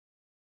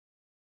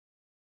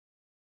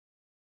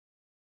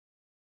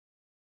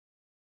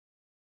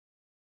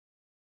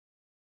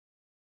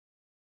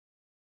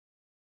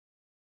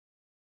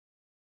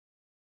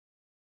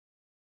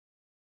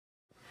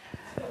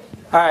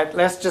All right,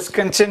 let's just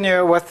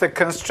continue with the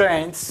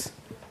constraints.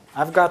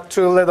 I've got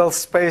too little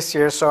space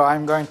here, so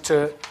I'm going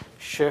to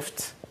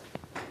shift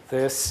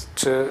this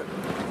to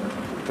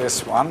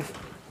this one.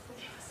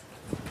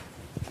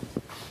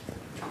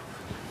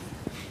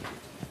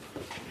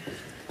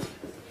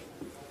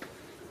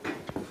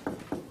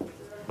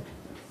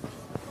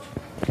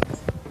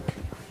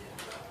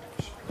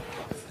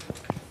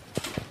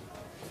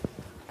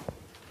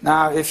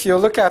 Now, if you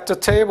look at the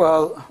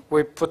table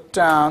we put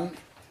down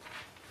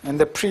in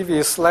the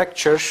previous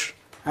lecture,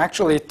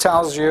 actually it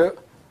tells you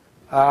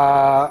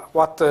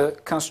what the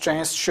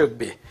constraints should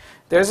be.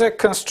 There's a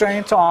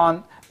constraint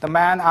on the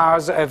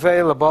man-hours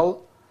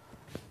available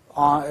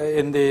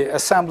in the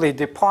assembly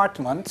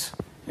department.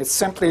 It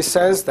simply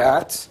says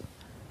that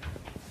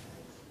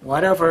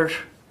whatever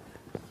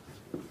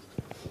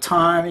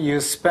time you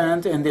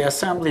spend in the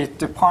assembly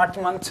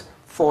department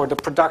for the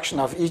production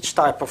of each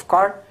type of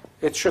car,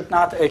 it should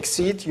not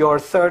exceed your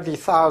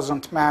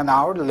 30,000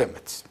 man-hour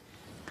limit.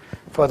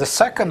 For the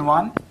second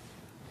one,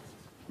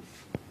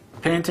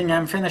 painting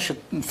and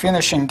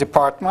finishing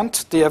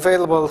department, the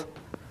available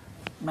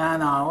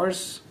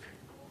man-hours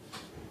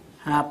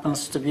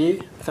happens to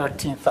be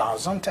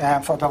 13,000,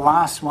 and for the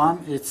last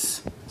one,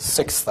 it's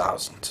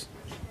 6,000.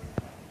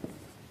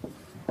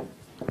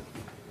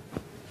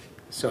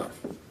 So,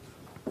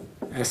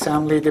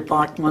 assembly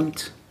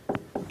department,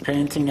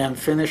 painting and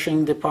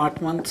finishing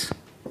department,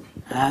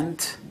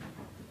 and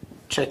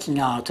checking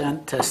out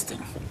and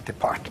testing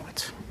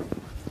department.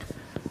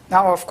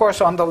 Now, of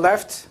course, on the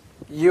left,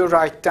 you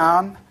write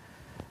down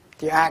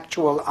the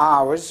actual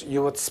hours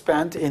you would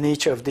spend in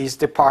each of these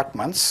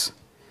departments.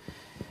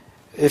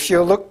 If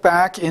you look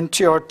back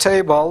into your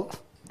table,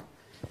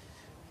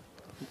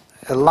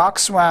 a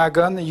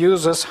Volkswagen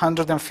uses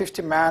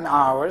 150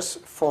 man-hours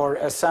for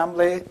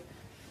assembly.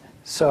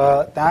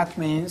 So that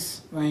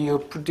means when you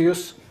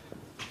produce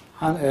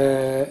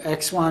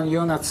X1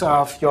 units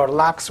of your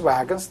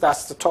Volkswagens,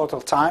 that's the total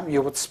time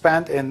you would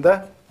spend in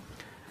the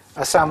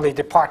assembly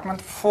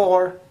department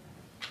for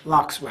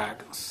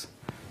Volkswagens.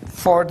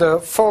 For the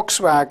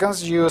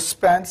Volkswagens, you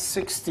spend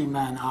 60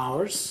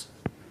 man-hours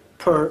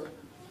per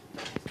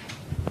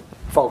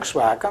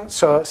Volkswagen.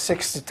 So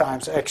 60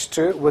 times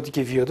X2 would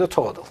give you the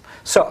total.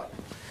 So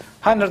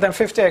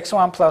 150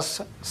 X1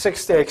 plus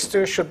 60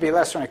 X2 should be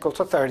less than or equal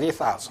to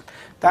 30,000.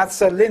 That's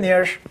a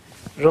linear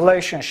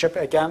relationship.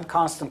 Again,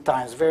 constant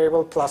times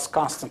variable plus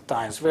constant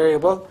times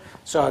variable.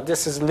 So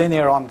this is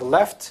linear on the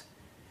left.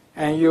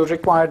 And you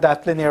require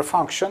that linear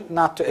function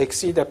not to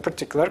exceed a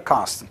particular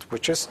constant,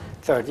 which is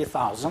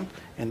 30,000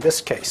 in this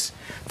case.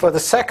 For the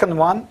second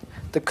one,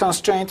 the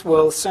constraint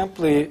will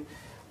simply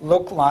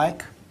look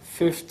like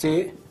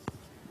 50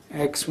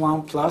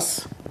 x1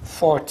 plus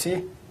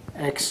 40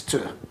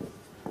 x2,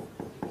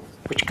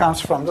 which comes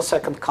from the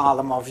second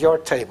column of your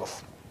table.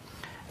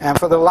 And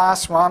for the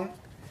last one,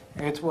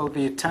 it will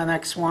be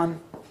 10x1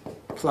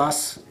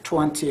 plus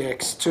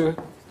 20x2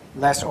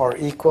 less or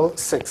equal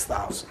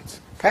 6,000.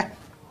 Okay?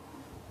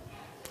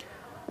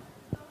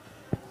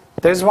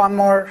 There's one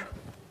more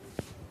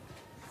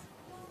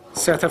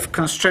set of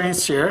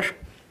constraints here.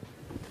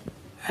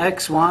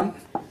 X1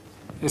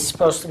 is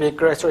supposed to be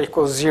greater or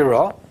equal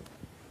 0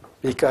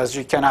 because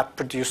you cannot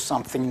produce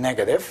something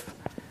negative.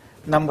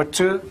 Number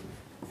 2,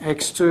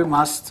 X2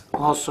 must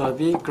also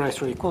be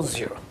greater or equal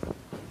 0.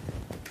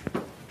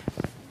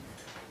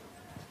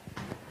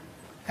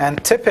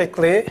 And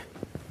typically,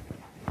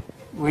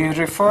 we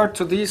refer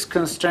to these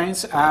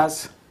constraints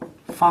as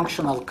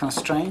functional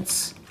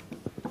constraints,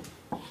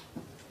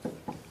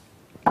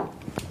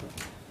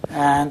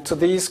 and to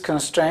these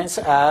constraints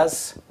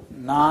as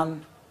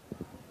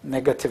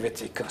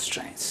non-negativity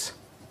constraints.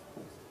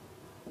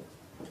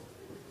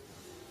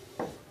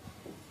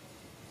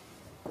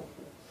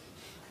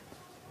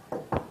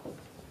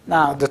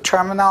 Now, the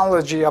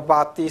terminology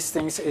about these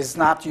things is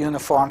not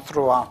uniform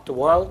throughout the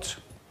world.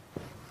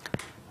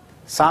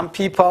 Some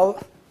people,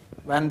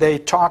 when they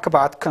talk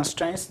about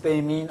constraints, they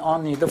mean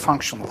only the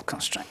functional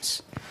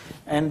constraints.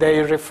 And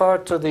they refer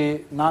to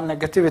the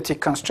non-negativity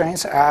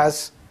constraints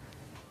as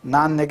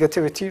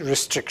non-negativity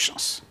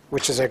restrictions,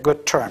 which is a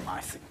good term,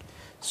 I think.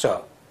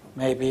 So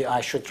maybe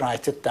I should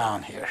write it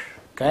down here,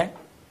 okay?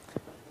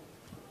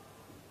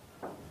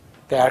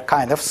 They are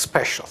kind of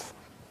special,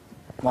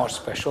 more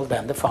special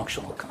than the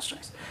functional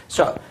constraints.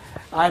 So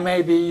I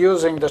may be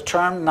using the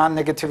term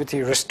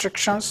non-negativity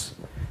restrictions,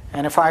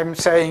 and if I'm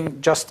saying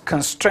just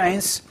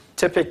constraints,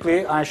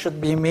 typically I should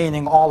be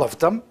meaning all of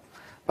them.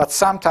 But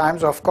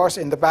sometimes, of course,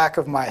 in the back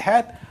of my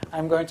head,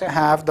 I'm going to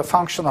have the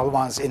functional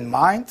ones in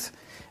mind.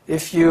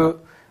 If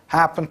you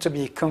happen to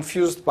be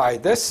confused by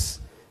this,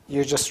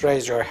 you just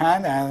raise your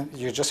hand and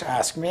you just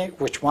ask me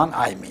which one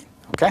I mean,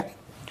 okay?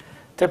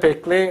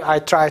 Typically, I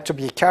try to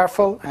be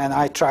careful and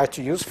I try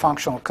to use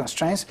functional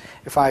constraints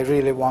if I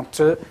really want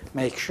to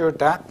make sure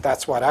that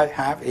that's what I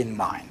have in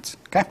mind,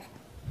 okay?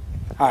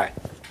 All right.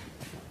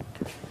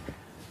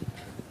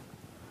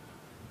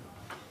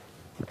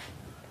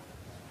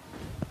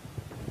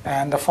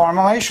 And the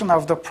formulation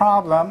of the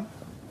problem,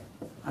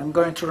 I'm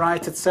going to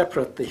write it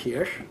separately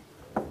here.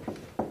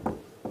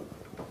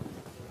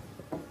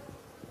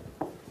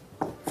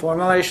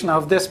 formulation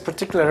of this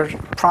particular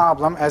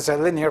problem as a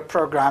linear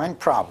programming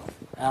problem.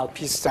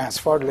 LP stands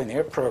for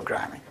linear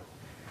programming.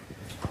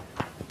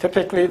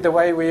 Typically, the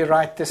way we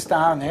write this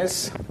down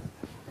is,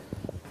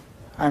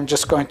 I'm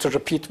just going to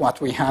repeat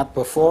what we had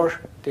before.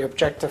 The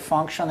objective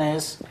function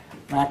is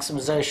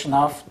maximization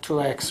of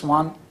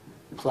 2x1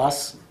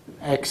 plus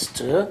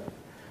x2.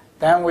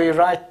 Then we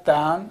write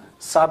down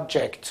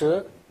subject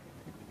to,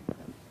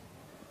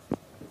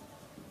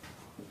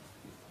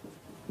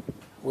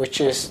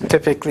 which is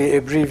typically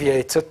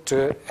abbreviated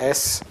to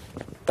S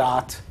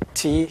dot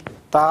T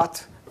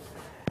dot.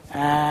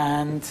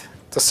 And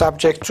the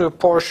subject to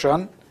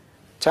portion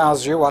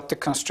tells you what the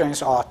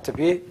constraints ought to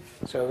be.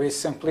 So we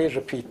simply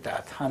repeat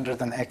that.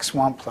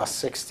 100x1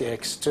 plus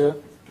 60x2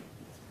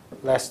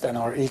 less than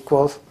or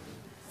equal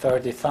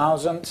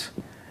 30,000.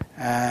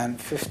 And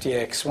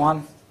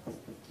 50x1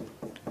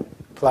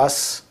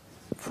 plus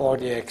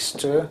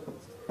 40x2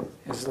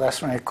 is less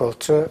than or equal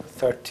to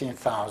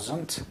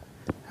 13,000.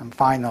 And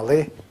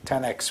finally,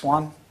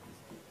 10x1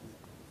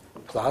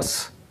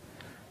 plus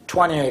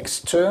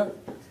 20x2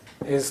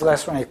 is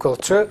less than or equal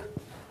to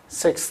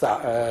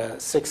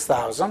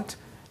 6,000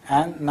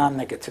 and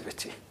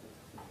non-negativity.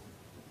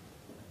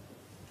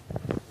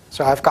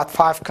 So I've got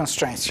 5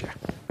 constraints here.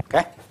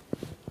 Okay?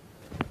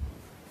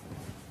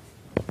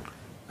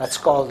 Let's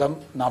call them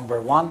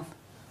number 1,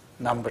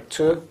 number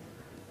 2,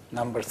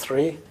 number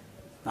 3,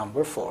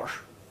 number 4,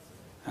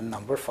 and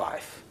number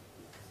 5.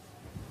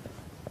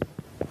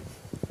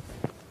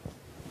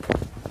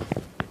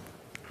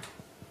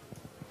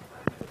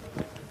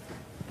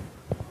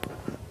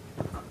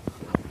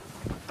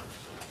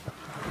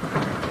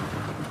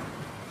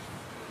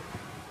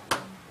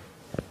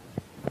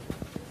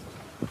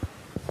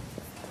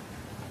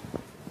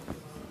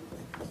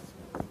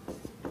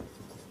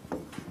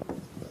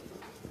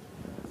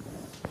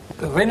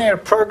 The linear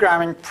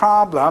programming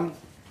problem,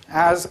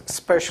 as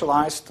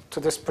specialized to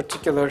this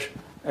particular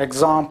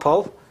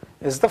example,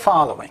 is the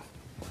following.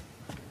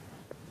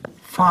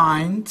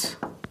 Find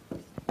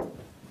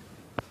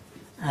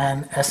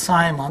an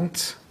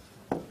assignment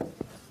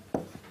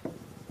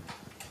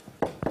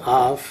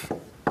of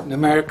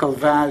numerical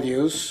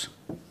values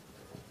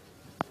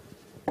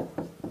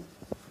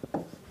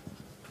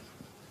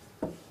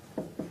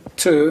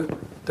to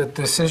the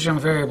decision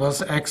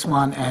variables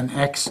x1 and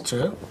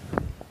x2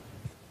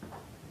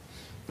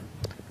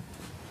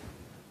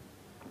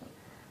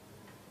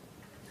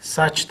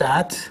 such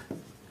that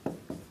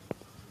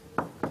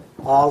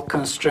all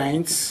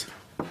constraints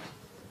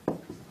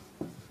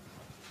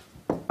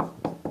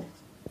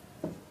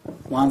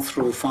 1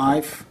 through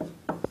 5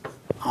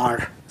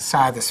 are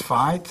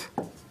satisfied,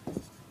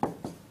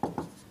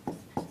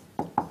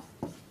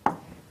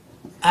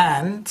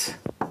 and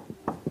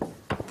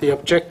the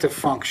objective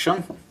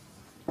function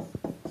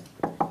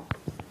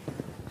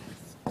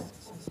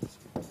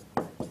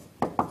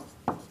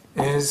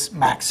is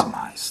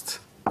maximized.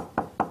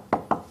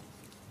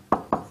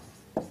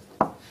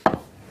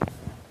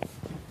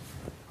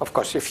 Of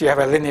course, if you have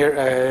a linear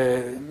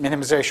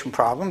minimization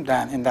problem,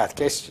 then in that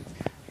case,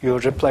 you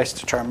replace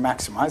the term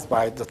maximized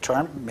by the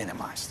term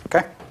minimized.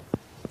 Okay?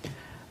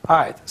 All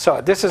right,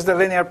 so this is the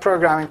linear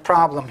programming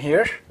problem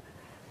here.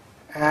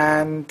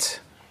 And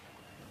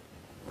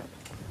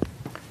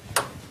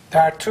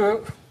there are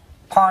 2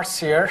 parts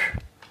here.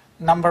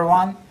 Number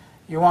 1,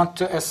 you want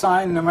to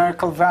assign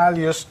numerical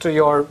values to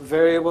your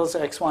variables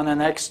x1 and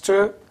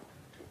x2.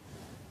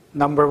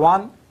 Number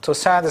 1, to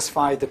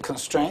satisfy the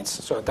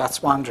constraints, so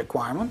that's one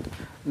requirement.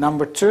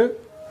 Number 2,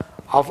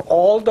 of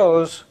all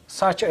those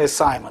such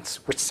assignments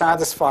which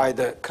satisfy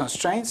the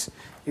constraints,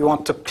 you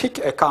want to pick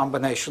a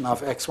combination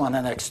of x1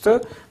 and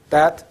x2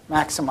 that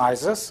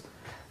maximizes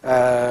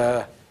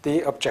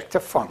the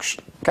objective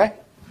function. Okay?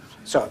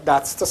 So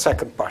that's the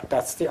second part.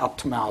 That's the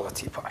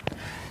optimality part.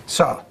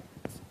 So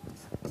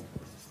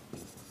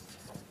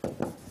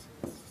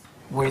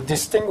we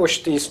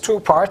distinguish these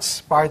 2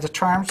 parts by the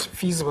terms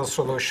feasible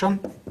solution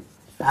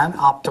and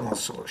optimal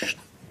solution.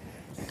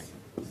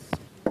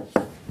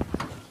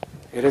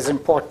 It is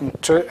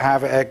important to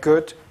have a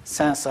good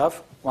sense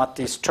of what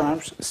these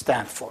terms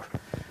stand for.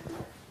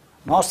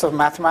 Most of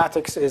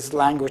mathematics is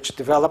language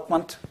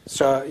development,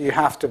 so you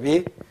have to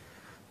be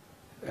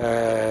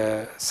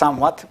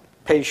somewhat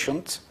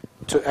patient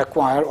to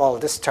acquire all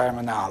this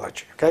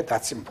terminology. Okay,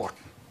 that's important.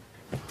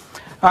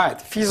 All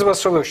right, feasible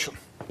solution.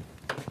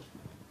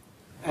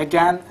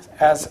 Again,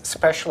 as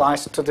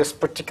specialized to this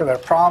particular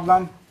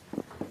problem,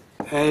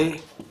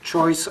 a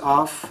choice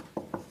of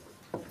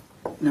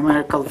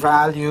numerical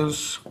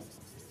values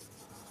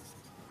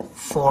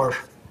for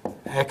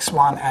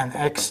x1 and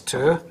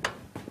x2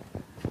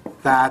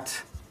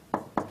 that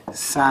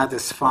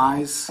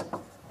satisfies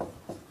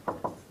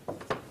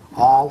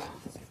all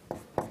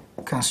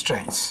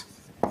constraints.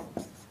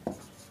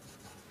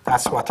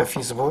 That's what a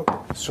feasible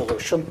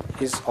solution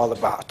is all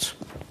about.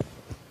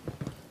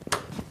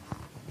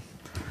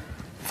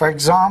 For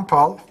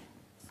example,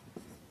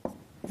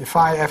 if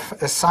I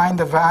assign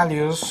the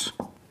values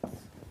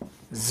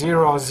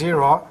 0,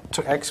 0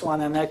 to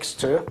x1 and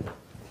x2,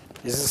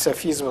 is this a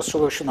feasible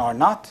solution or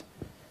not?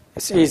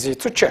 It's easy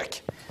to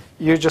check.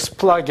 You just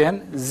plug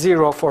in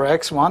 0 for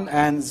x1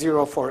 and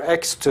 0 for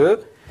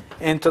x2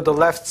 into the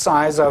left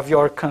side of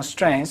your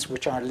constraints,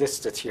 which are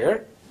listed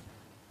here,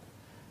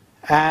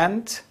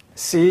 and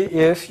see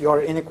if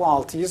your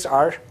inequalities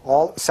are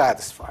all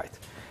satisfied.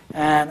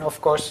 And of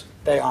course,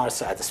 they are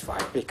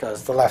satisfied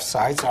because the left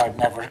sides are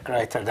never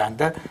greater than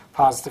the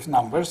positive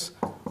numbers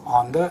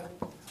on the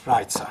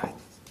right side.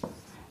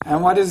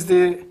 And what is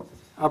the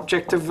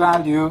objective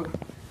value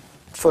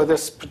for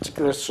this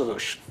particular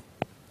solution?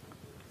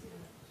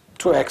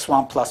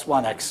 2x1 plus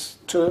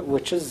 1x2,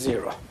 which is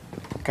 0.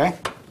 Okay?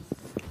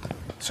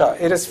 So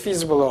it is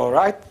feasible, all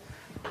right,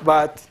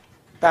 but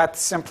that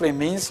simply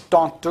means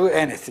don't do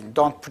anything.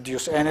 Don't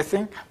produce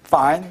anything.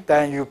 Fine,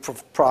 then you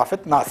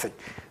profit nothing,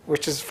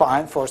 which is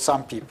fine for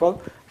some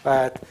people,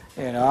 but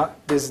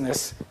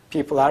business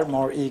people are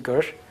more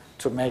eager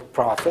to make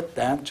profit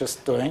than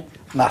just doing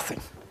nothing.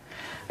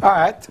 All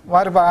right,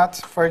 what about,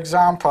 for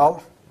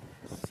example,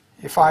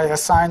 if I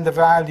assign the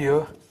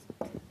value,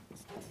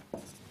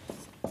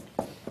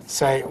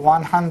 say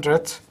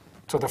 100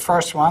 to the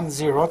first one,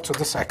 0 to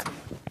the second?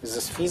 Is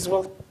this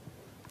feasible?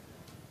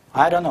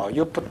 I don't know.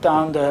 You put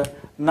down the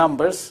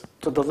numbers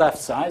to the left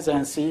side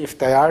and see if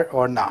they are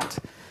or not.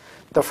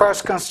 The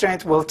first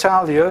constraint will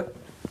tell you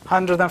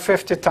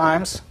 150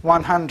 times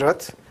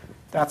 100,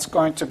 that's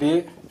going to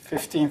be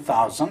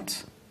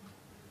 15,000.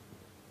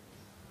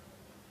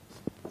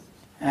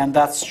 And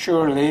that's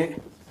surely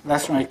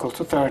less than or equal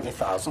to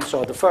 30,000.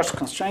 So the first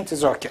constraint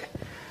is okay.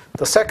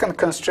 The second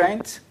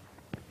constraint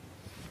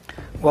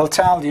will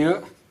tell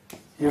you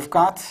you've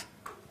got,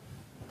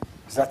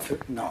 is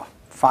that, no,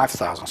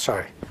 5,000,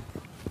 sorry.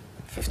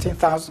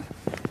 15,000.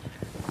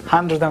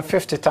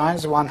 150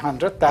 times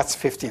 100, that's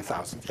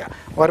 15,000. Yeah.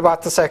 What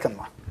about the second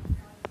one?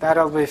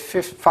 That'll be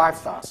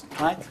 5,000,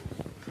 right?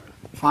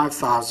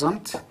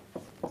 5,000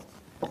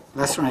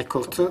 less than or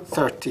equal to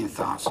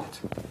 13,000.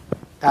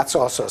 That's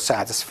also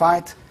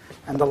satisfied.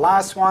 And the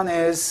last one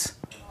is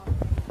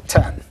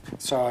 10.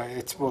 So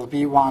it will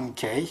be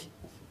 1k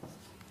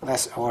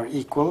less or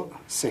equal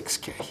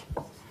 6k.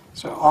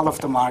 So all of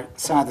them are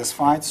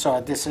satisfied.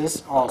 So this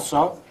is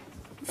also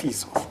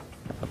feasible.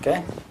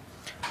 Okay?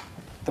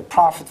 The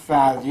profit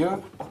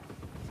value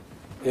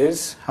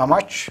is how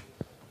much?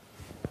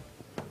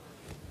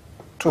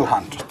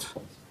 200.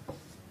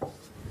 All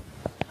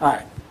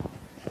right.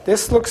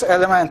 This looks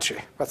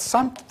elementary, but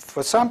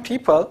for some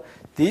people,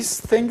 these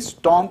things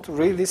don't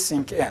really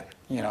sink in.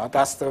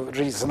 That's the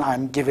reason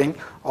I'm giving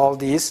all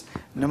these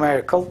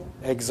numerical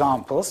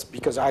examples,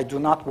 because I do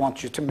not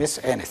want you to miss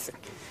anything.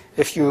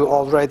 If you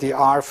already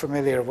are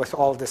familiar with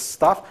all this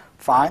stuff,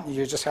 fine,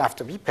 you just have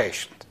to be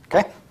patient,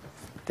 okay?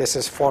 This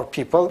is for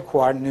people who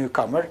are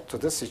newcomer to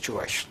the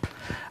situation.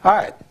 All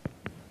right.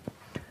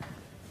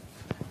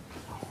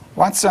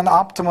 What's an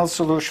optimal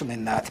solution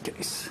in that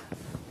case?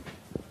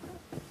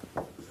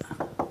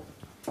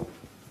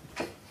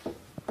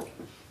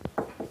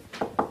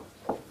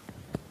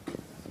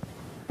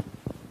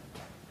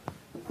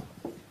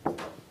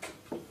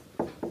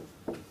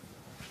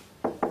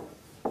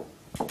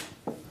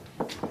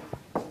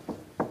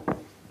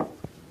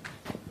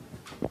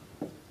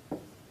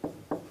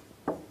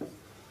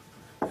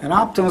 An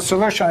optimal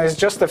solution is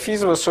just a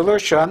feasible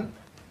solution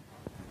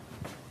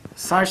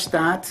such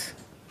that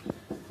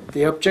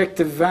the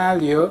objective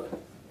value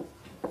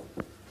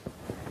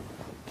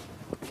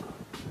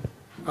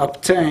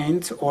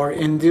obtained or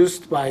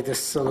induced by this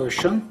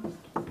solution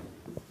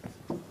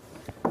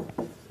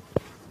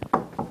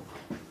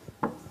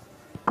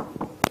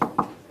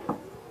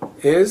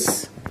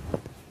is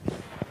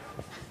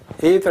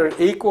either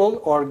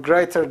equal or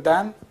greater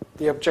than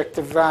the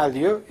objective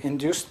value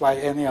induced by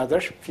any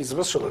other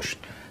feasible solution.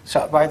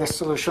 So by the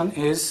solution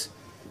is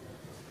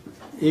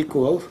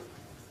equal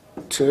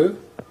to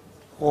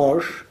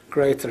or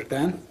greater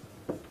than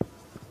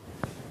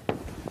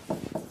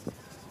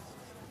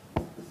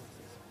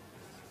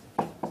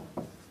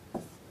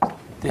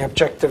the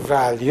objective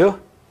value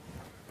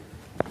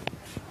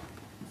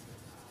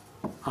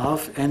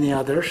of any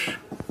other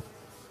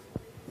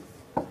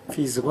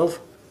feasible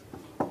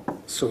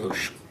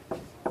solution.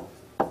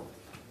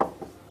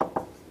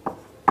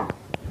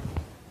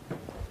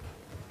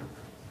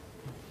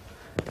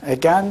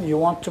 Again, you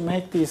want to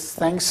make these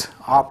things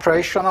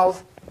operational.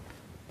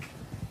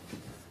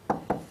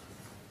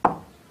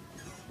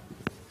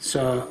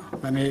 So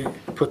let me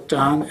put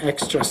down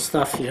extra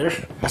stuff here.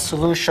 A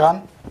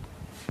solution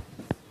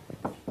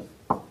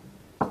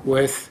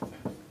with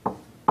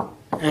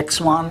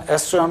x1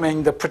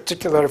 assuming the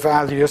particular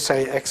value,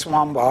 say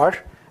x1 bar,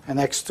 and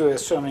x2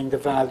 assuming the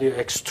value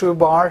x2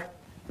 bar,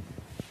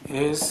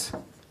 is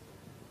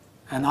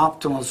an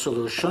optimal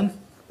solution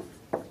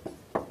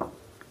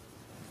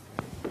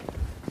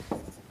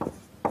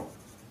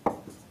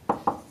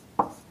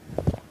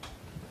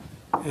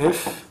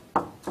if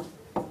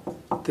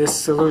this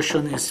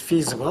solution is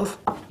feasible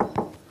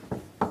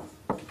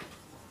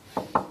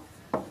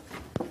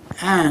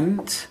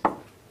and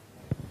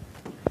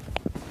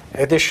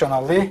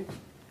additionally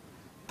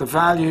the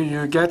value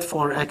you get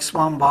for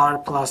x1 bar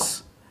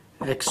plus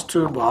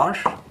x2 bar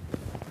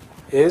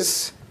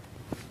is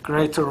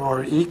greater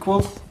or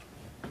equal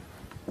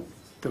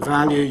the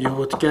value you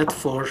would get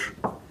for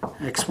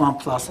x1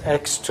 plus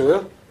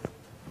x2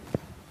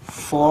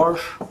 for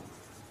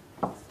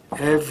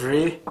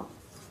every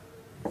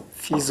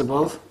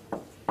feasible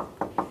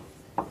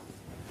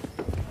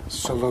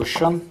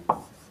solution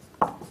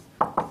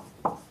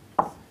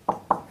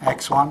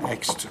x1,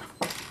 x2.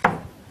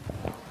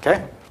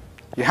 Okay?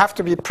 You have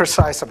to be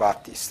precise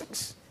about these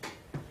things.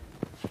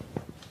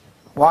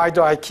 Why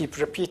do I keep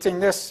repeating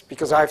this?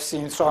 Because I've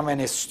seen so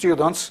many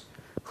students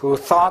who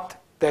thought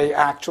they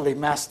actually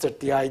mastered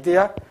the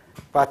idea,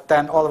 but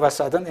then all of a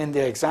sudden in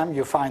the exam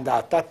you find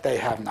out that they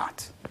have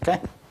not. Okay?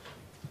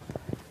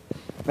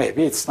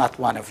 Maybe it's not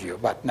one of you,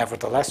 but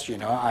nevertheless, you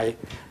know, I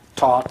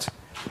taught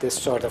this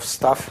sort of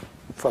stuff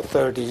for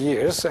 30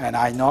 years, and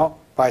I know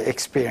by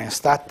experience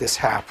that this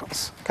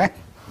happens. Okay?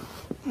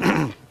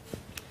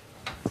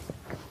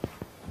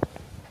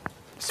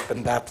 It's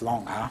been that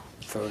long, huh?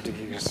 30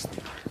 years.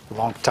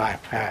 Long time.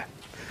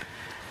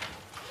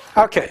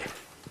 Okay.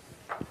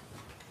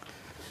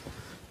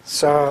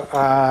 So,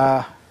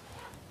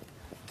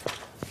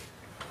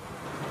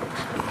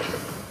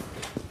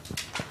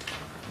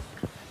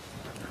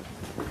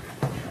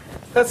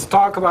 let's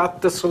talk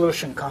about the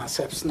solution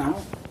concepts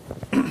now.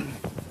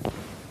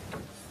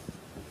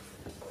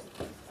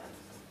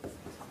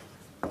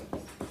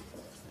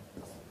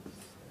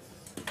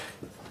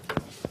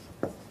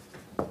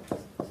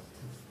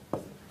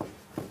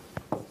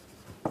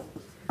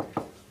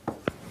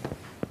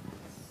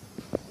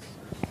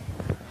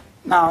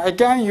 Now,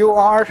 again,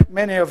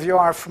 many of you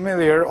are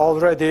familiar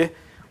already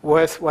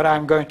with what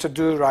I'm going to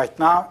do right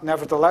now.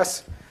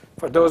 Nevertheless,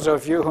 for those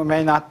of you who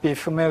may not be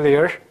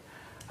familiar,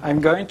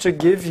 I'm going to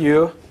give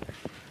you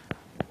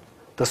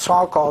the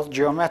so-called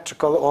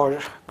geometrical or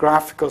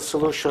graphical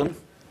solution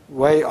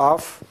way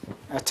of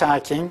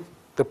attacking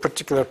the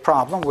particular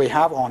problem we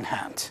have on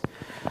hand.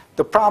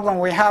 The problem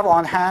we have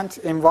on hand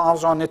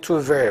involves only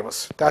two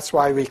variables. That's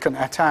why we can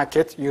attack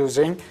it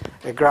using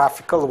a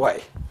graphical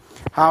way.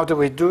 How do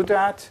we do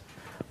that?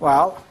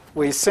 Well,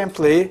 we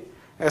simply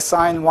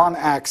assign one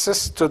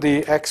axis to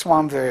the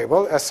x1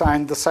 variable,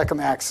 assign the second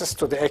axis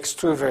to the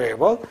x2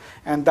 variable,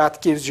 and that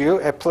gives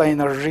you a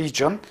planar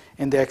region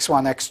in the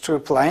x1,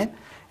 x2 plane.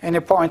 Any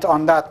point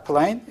on that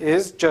plane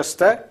is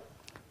just a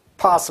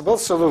possible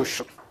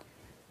solution,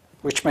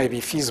 which may be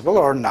feasible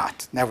or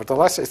not.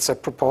 Nevertheless, it's a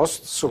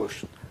proposed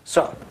solution.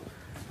 So,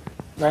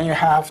 when you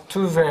have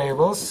two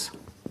variables,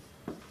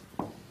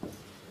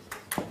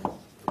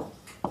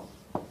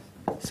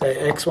 say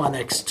x1,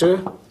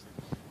 x2,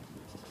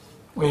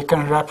 we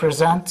can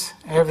represent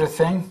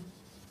everything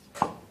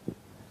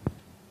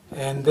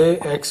in the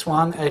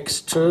x1,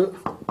 x2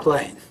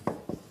 plane,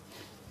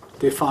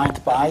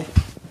 defined by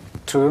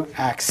two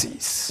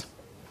axes.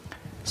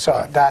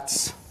 So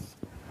that's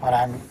what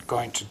I'm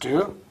going to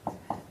do.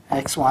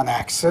 x1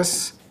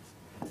 axis,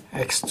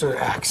 x2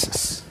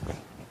 axis.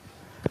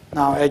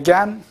 Now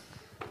again,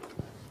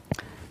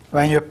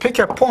 when you pick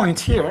a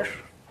point here,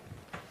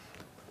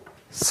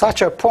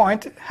 such a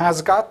point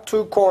has got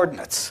two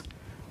coordinates.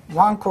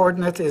 One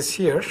coordinate is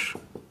here.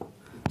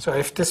 So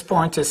if this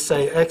point is,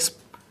 say, x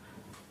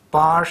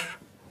bar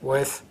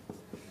with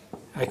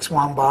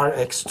x1 bar,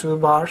 x2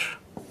 bar,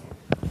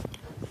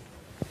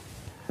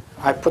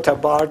 I put a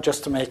bar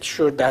just to make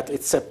sure that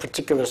it's a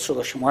particular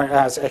solution,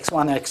 whereas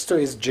x1,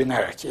 x2 is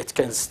generic. It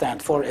can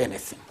stand for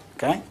anything.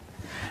 Okay?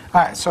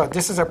 All right, so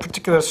this is a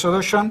particular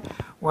solution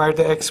where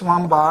the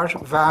x1 bar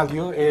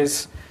value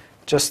is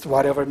just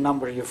whatever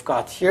number you've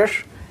got here,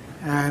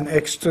 and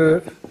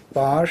x2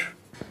 bar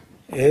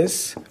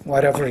is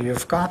whatever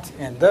you've got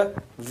in the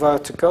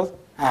vertical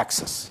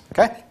axis.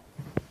 Okay?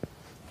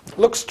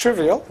 Looks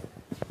trivial,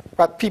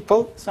 but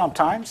people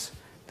sometimes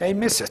they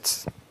miss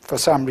it for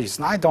some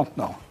reason. I don't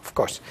know. Of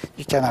course,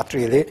 you cannot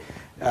really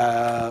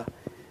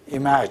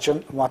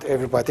imagine what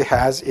everybody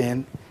has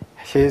in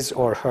his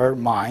or her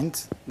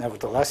mind.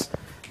 Nevertheless,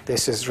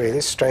 this is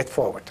really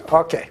straightforward.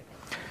 Okay,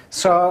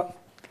 so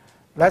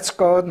let's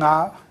go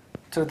now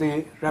to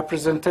the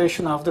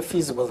representation of the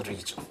feasible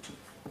region.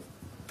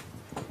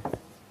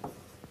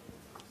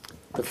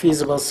 The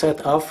feasible set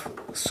of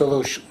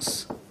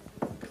solutions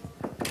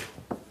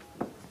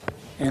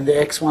in the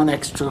x1,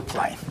 x2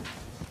 plane.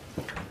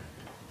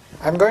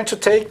 I'm going to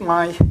take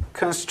my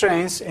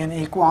constraints in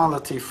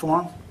equality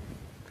form.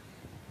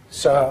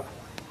 So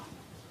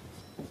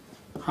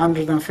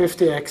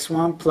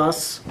 150x1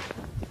 plus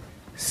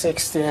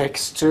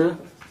 60x2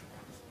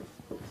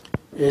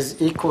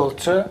 is equal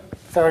to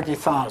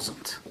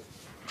 30,000.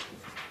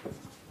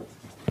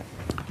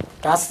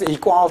 That's the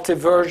equality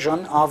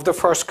version of the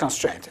first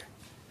constraint.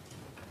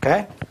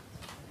 Okay?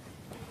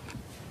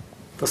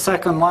 The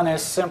second one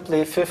is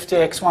simply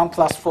 50x1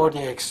 plus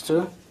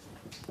 40x2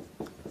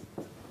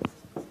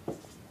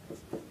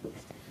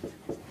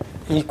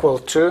 equal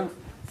to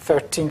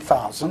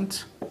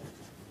 13,000.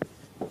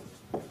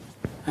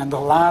 And the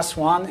last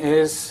one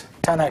is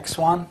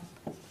 10x1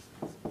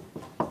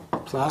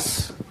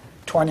 plus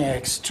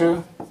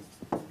 20x2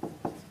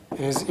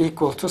 is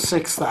equal to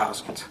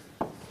 6,000.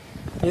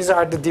 These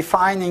are the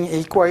defining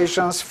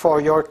equations for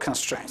your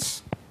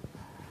constraints.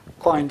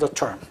 Coin the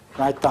term,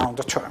 write down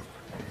the term.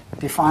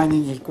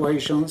 Defining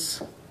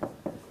equations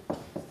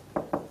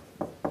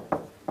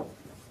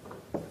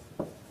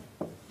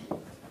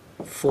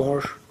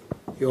for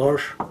your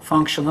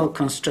functional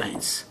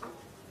constraints.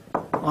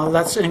 Well,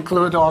 let's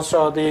include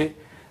also the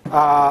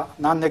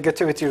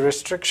non-negativity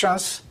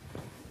restrictions.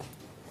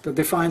 The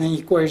defining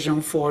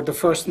equation for the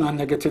first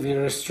non-negativity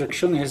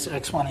restriction is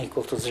x1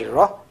 equal to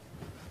 0.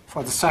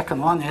 For the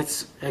second one,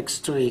 it's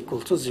x2 equal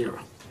to 0.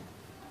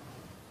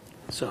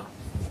 So,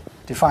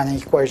 defining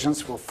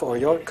equations for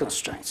your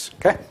constraints.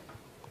 Okay?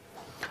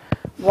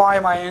 Why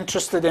am I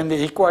interested in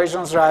the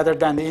equations rather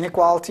than the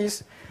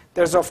inequalities?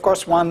 There's, of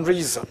course, one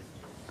reason.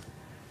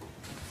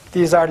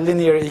 These are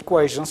linear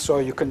equations, so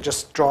you can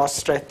just draw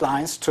straight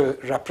lines to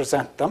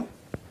represent them.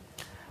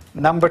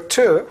 Number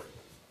two,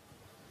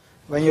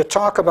 when you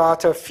talk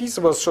about a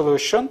feasible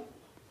solution,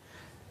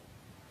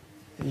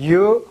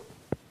 you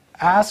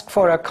ask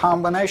for a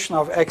combination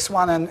of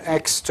x1 and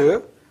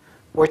x2,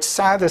 which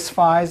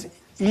satisfies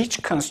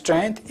each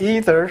constraint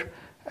either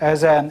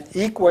as an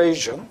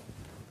equation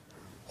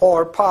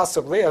or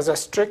possibly as a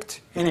strict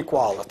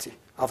inequality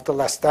of the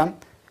less than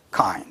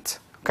kind.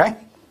 Okay?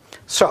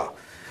 So,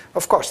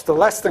 of course, the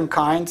less than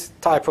kind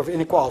type of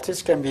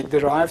inequalities can be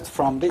derived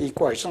from the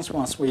equations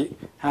once we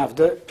have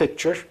the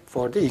picture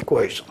for the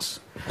equations.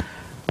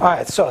 All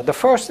right, so the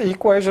first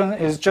equation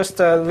is just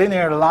a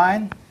linear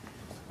line.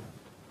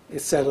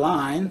 It's a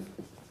line.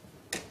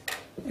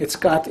 It's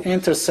got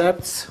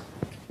intercepts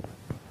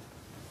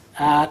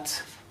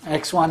at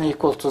x1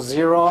 equal to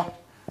 0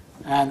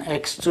 and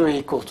x2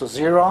 equal to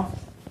 0.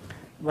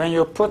 When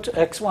you put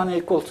x1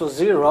 equal to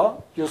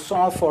 0, you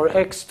solve for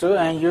x2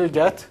 and you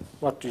get,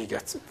 what do you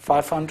get?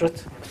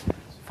 500?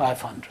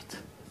 500.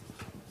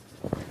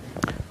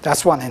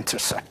 That's one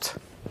intercept.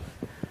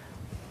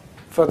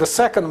 For the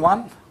second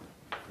one,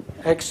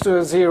 x2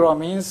 is 0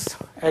 means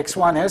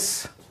x1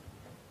 is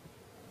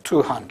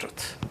 200.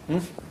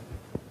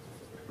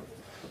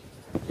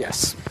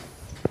 Yes.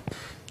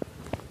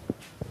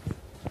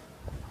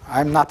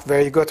 I'm not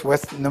very good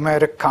with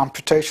numeric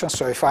computation,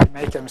 so if I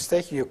make a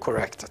mistake, you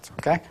correct it,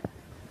 okay?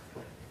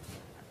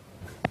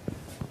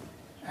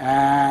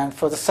 And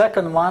for the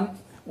second one,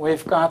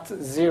 we've got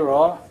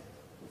 0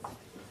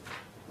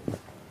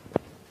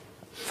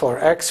 for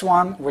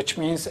x1, which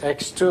means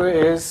x2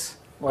 is,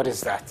 what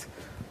is that?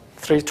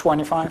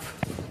 325?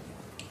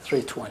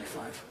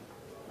 325.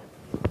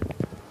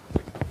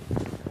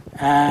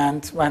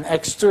 And when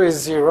x2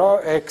 is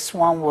 0,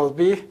 x1 will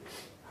be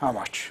how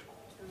much?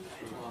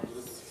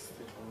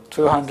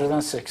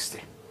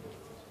 260.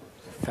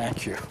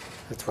 Thank you.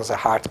 It was a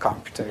hard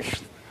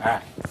computation. All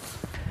right.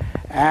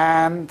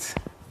 And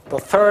the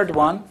third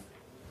one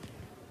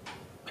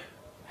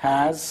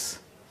has,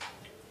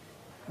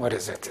 what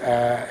is it?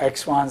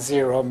 x1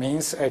 0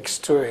 means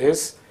x2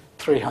 is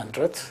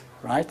 300,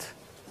 right?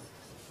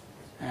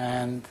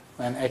 And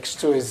when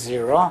x2 is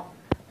 0,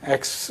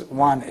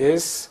 x1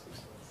 is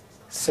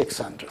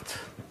 600.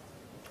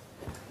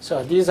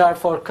 So these are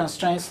for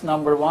constraints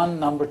number 1,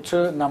 number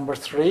 2, number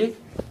 3.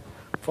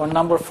 For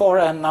number 4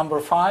 and number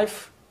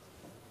 5,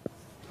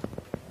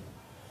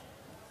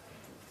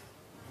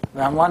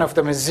 when one of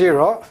them is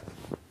 0,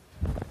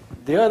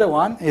 the other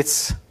one,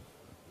 it's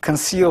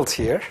concealed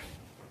here.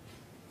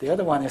 The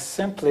other one is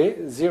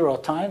simply 0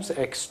 times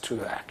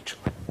x2,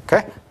 actually.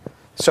 Okay?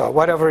 So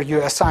whatever you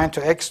assign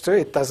to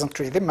x2, it doesn't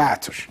really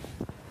matter.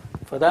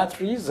 For that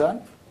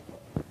reason,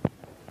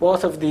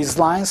 both of these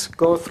lines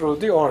go through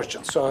the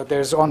origin. So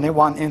there's only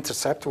one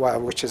intercept,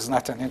 which is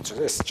not an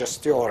intercept, it's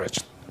just the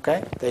origin.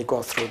 Okay? They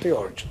go through the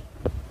origin.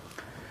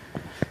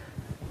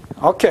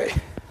 Okay,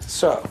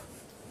 so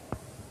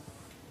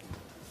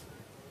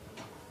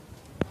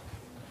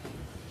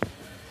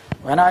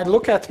when I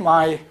look at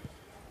my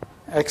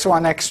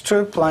x1,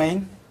 x2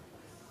 plane,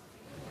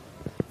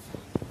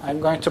 I'm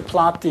going to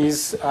plot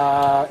these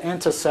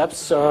intercepts.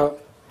 So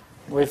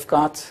we've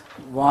got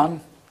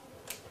 1,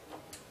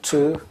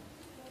 2,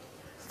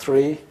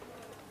 3,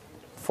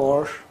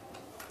 4,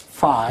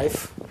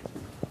 5,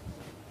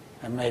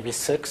 and maybe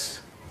 6.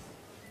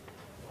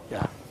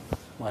 Yeah,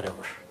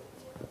 whatever.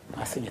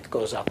 I think it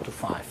goes up to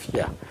 5,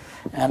 yeah.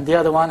 And the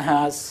other one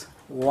has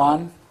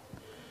 1,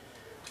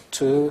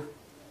 2,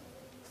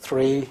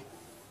 3,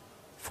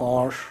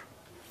 4,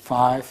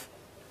 5,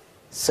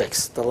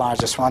 6. The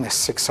largest one is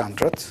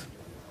 600.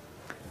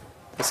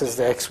 This is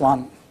the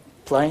x1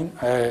 plane,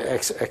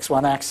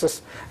 x1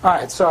 axis. All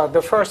right, so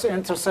the first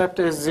intercept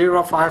is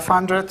 0,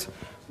 500,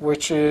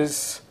 which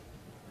is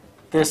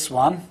this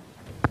one.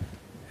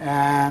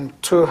 And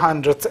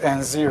 200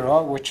 and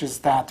 0, which is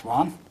that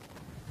one.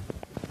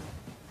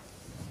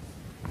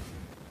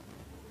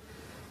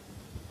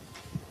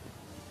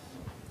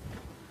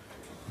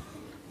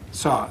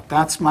 So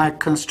that's my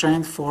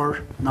constraint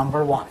for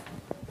number 1.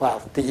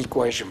 Well, the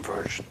equation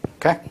version,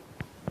 okay?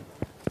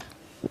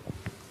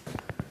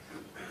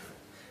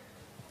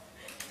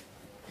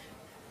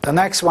 The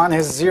next one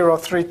is 0,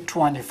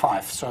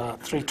 325. So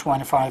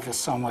 325 is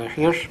somewhere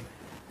here.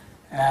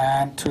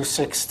 And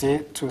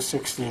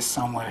 260 is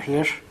somewhere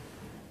here.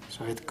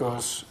 So it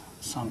goes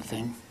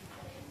something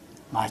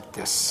like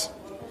this.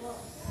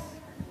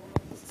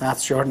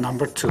 That's your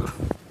number 2.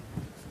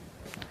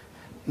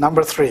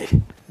 Number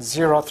 3,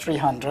 0,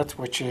 300,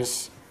 which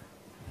is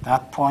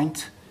that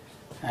point,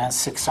 and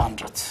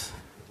 600,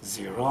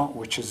 0,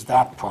 which is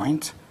that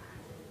point.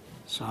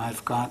 So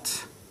I've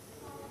got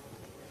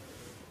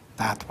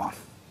that one.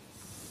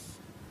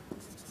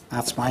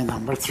 That's my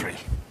number 3.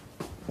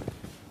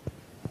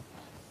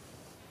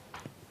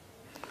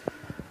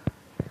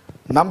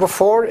 Number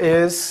 4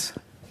 is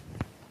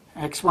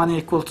x1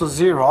 equal to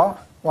 0.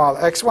 Well,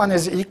 x1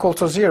 is equal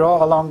to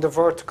 0 along the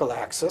vertical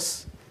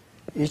axis.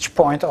 Each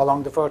point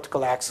along the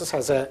vertical axis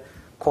has a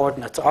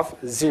coordinate of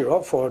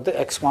 0 for the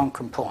x1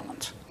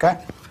 component. Okay?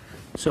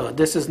 So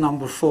this is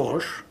number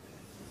 4.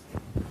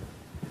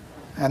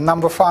 And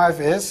number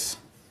 5 is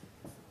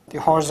the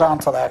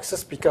horizontal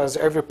axis, because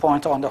every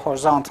point on the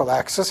horizontal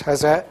axis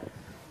has a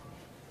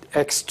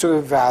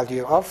x2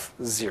 value of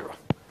 0.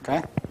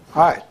 Okay?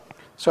 All right.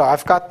 So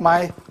I've got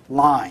my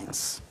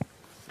lines.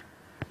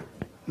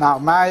 Now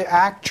my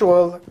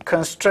actual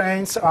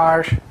constraints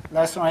are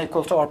less than or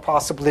equal to or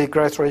possibly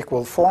greater or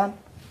equal form.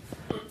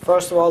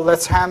 First of all,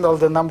 let's handle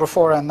the number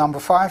 4 and number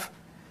 5.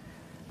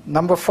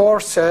 Number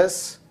 4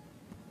 says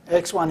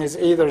x1 is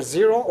either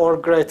 0 or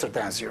greater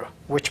than 0,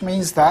 which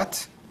means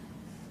that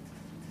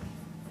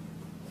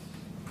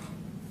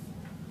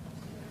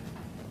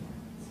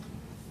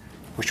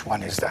which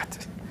one is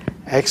that?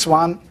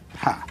 X1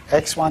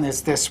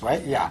 is this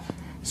way, yeah.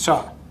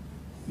 So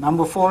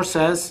number 4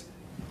 says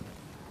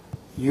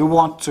you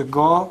want to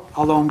go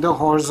along the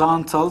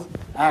horizontal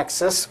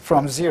axis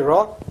from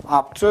 0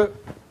 up to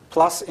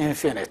plus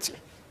infinity.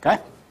 Okay?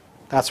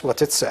 That's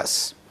what it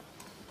says.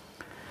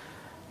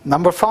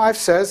 Number 5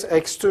 says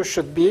x2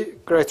 should be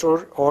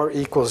greater or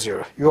equal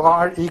 0. You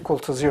are equal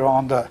to 0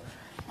 on the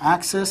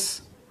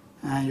axis,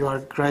 and you are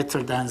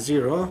greater than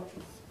 0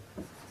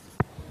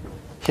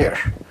 here.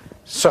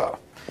 So,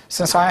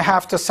 since I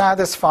have to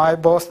satisfy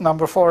both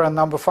number 4 and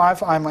number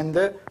 5, I'm in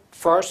the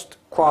first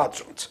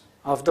quadrant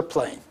of the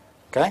plane.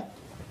 Okay?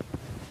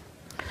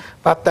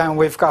 But then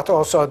we've got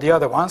also the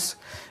other ones.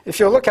 If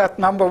you look at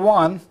number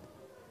 1,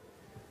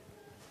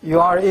 you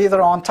are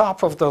either on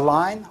top of the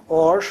line,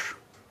 or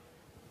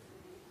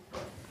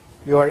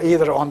you are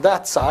either on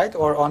that side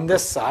or on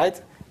this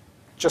side.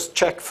 Just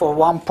check for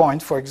one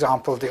point, for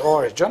example, the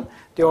origin.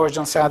 The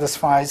origin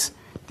satisfies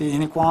the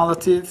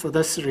inequality. For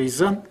this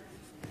reason,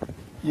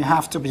 you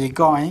have to be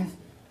going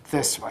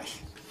this way.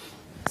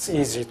 It's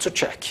easy to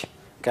check.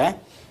 Okay?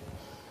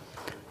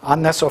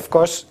 Unless, of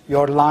course,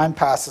 your line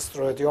passes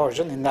through the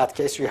origin. In that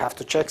case, you have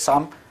to check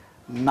some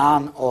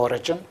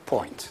non-origin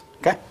point.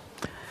 Okay?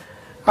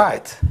 All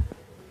right.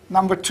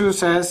 Number 2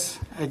 says,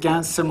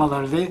 again,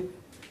 similarly,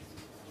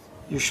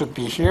 you should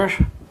be here.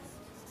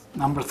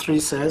 Number 3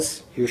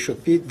 says you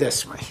should be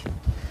this way.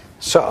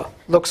 So,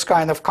 looks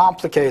kind of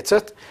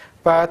complicated,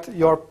 but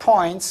your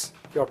points,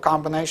 your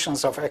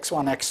combinations of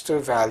x1,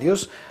 x2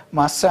 values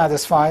must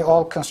satisfy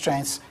all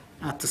constraints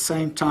at the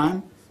same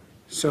time.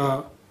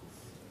 So,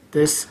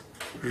 this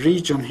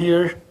region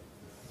here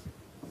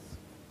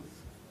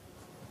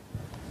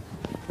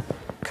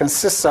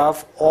consists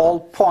of all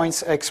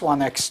points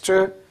x1,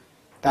 x2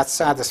 that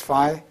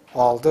satisfy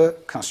all the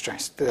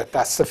constraints.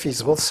 That's the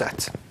feasible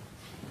set.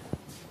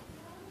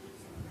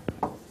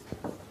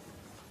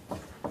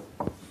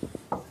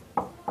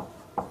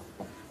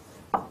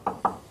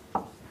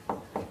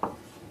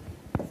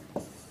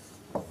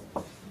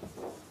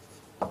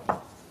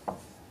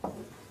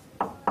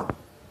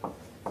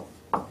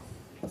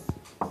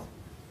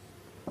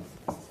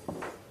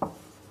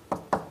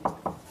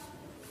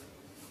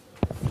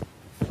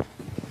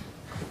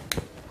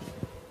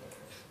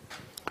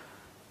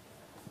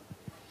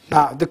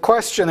 Now, the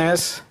question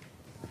is,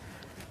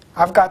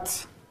 I've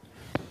got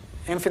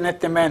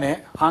infinitely many,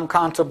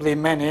 uncountably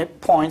many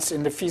points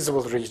in the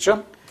feasible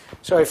region.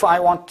 So if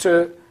I want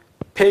to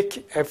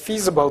pick a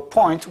feasible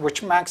point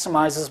which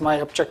maximizes my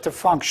objective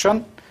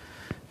function,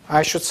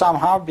 I should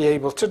somehow be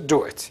able to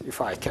do it,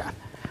 if I can.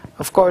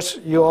 Of course,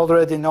 you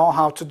already know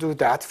how to do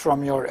that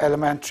from your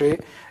elementary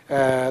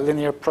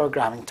linear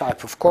programming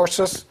type of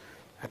courses.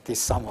 At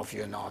least some of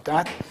you know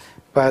that.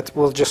 But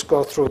we'll just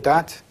go through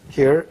that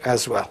here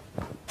as well.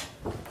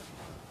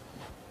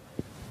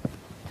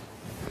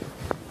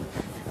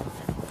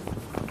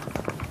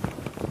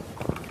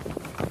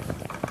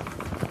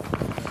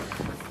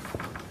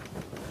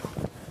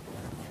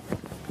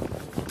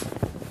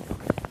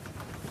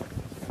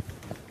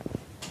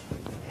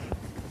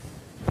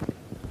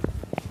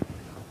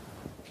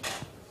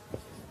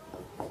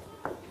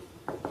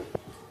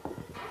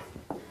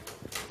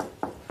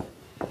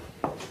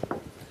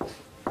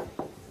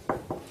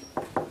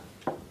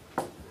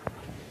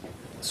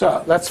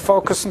 So let's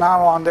focus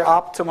now on the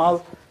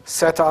optimal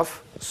set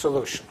of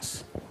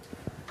solutions.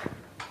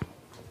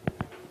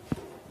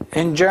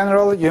 In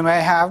general, you may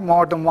have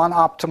more than one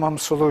optimum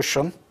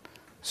solution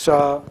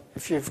So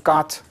if you've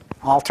got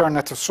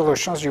alternative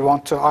solutions, you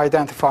want to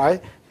identify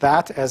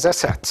that as a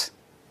set.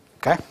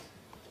 Okay?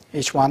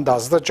 Each one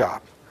does the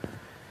job.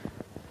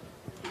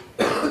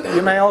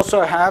 You may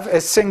also have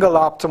a single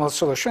optimal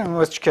solution, in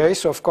which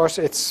case, of course,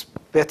 it's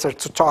better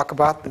to talk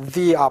about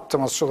the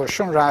optimal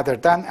solution rather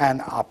than an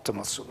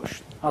optimal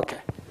solution. Okay.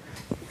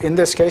 In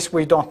this case,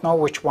 we don't know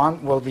which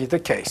one will be the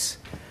case.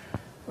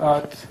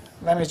 But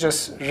let me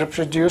just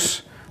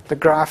reproduce the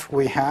graph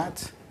we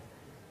had.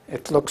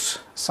 It looks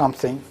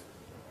something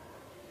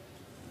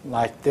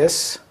like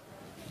this.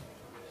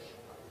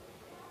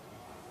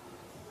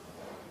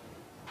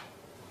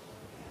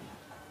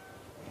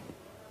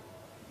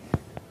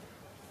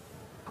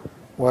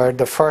 Where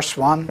the first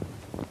one,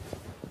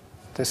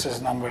 this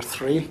is number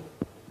 3.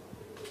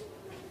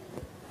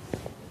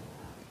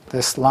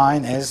 This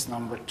line is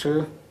number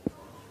 2.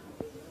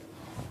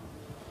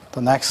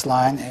 The next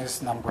line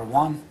is number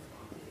 1.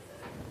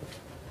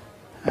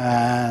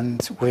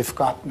 And we've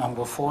got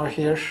number 4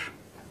 here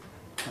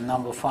and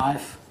number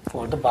 5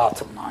 for the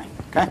bottom line.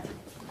 Okay?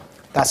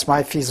 That's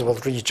my feasible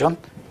region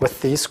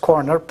with these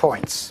corner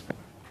points.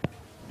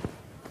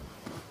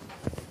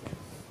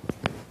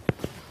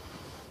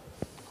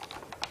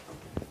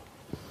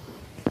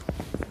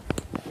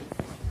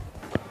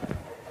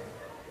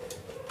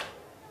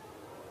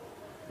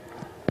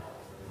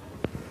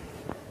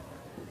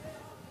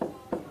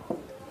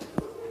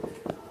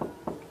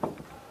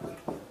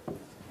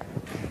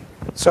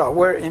 So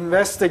we're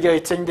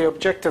investigating the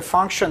objective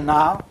function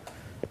now,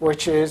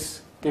 which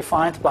is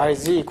defined by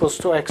z equals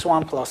to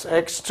x1 plus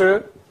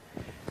x2.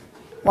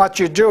 What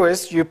you do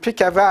is you pick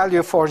a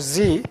value for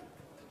z,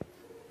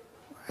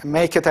 and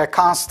make it a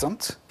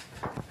constant,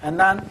 and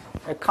then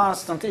a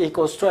constant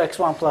equals to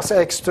x1 plus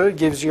x2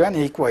 gives you an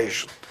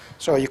equation.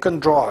 So you can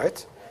draw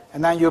it,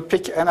 and then you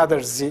pick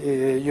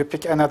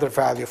another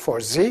value for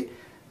z,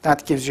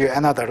 that gives you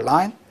another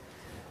line.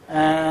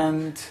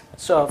 And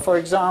so, for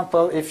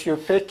example, if you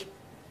pick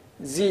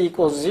z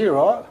equals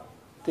 0,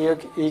 the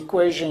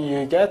equation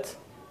you get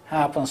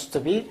happens to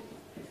be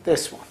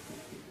this one.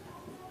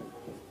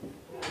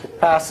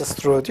 It passes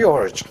through the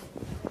origin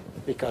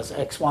because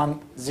x1,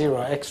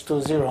 0,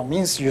 x2, 0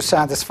 means you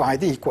satisfy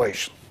the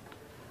equation.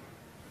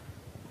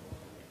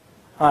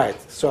 All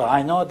right, so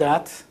I know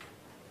that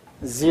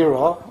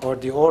 0, or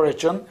the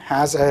origin,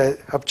 has an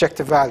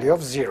objective value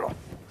of 0.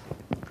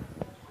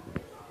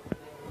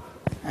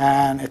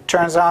 And it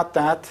turns out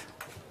that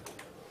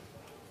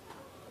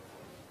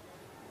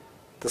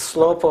the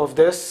slope of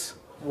this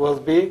will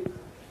be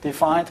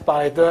defined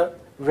by the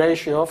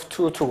ratio of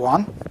 2 to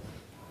 1,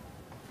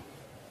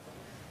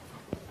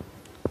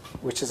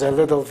 which is a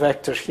little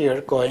vector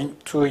here going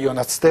 2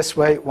 units this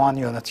way, 1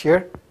 unit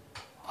here,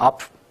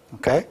 up,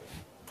 okay?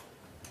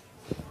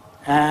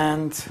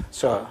 And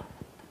so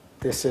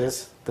this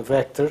is the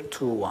vector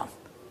 2, 1.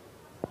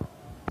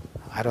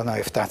 I don't know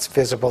if that's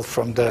visible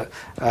from the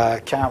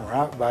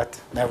camera, but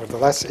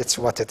nevertheless, it's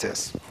what it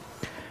is.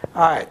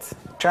 All right,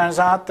 turns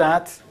out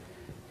that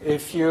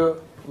if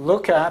you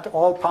look at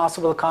all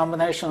possible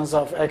combinations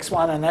of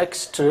x1 and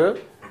x2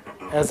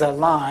 as a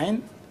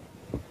line,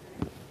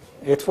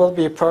 it will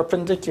be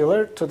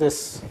perpendicular to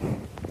this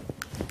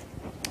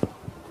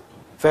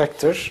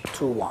vector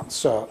 2, 1.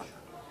 So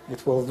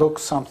it will look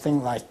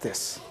something like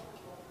this.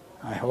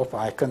 I hope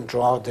I can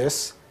draw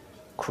this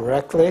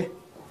correctly,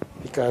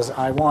 because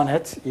I want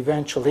it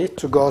eventually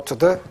to go to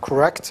the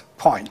correct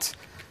point.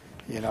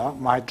 You know,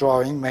 my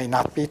drawing may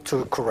not be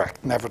too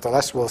correct.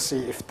 Nevertheless, we'll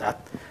see if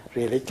that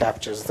really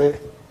captures the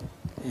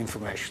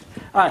information.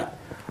 All right,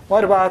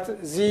 what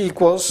about z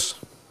equals,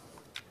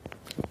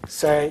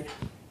 say,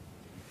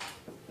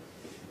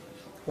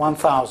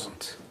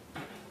 1,000?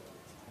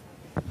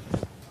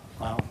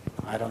 Well,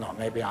 I don't know,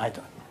 maybe I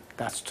don't.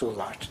 That's too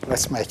large.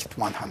 Let's make it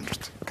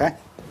 100, okay?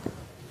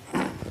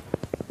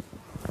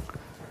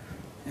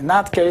 In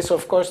that case,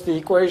 of course, the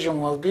equation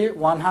will be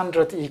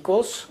 100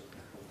 equals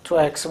to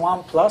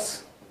x1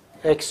 plus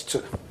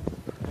x2.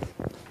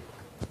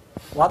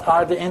 What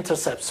are the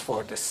intercepts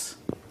for this?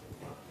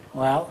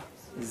 Well,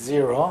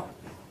 0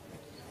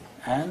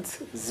 and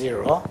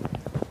 0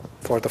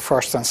 for the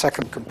first and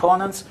second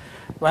components.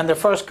 When the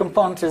first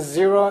component is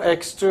 0,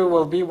 x2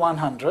 will be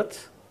 100.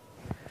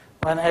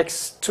 When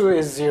x2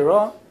 is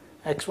 0,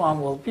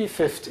 x1 will be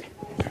 50.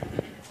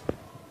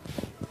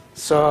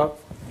 So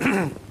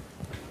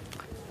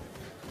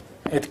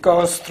it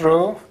goes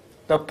through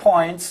the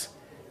points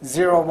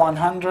 0,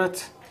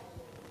 100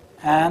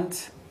 and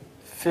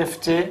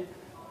 50,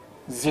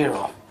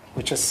 0,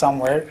 which is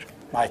somewhere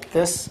like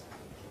this.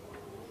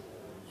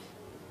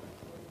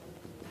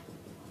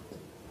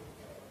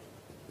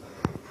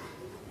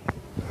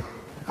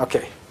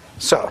 Okay,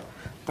 so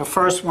the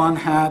first one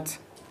had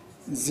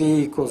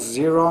z equals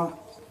 0.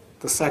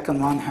 The second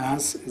one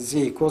has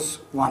z equals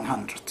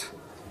 100.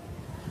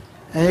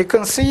 And you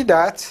can see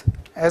that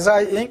as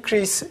I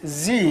increase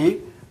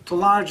z to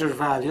larger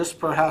values,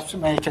 perhaps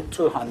make it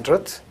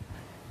 200,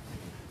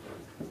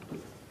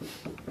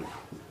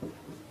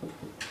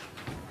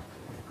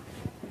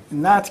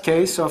 in that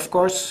case, of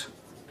course,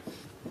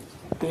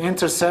 the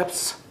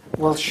intercepts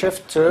will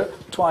shift to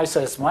twice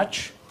as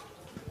much.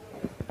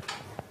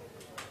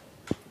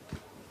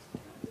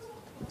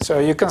 So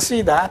you can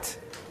see that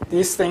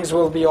these things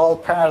will be all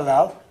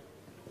parallel.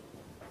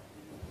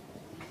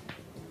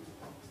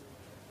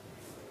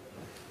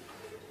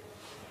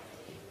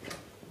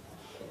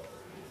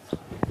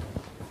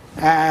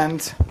 And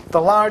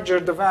the larger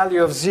the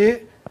value of z,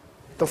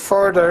 the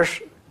further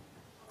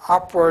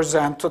upwards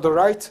and to the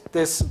right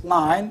this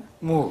line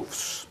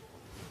moves,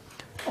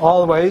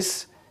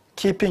 always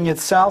keeping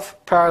itself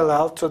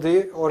parallel to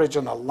the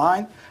original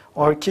line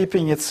or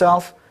keeping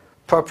itself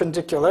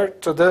perpendicular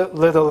to the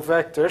little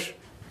vector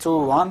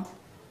 2, 1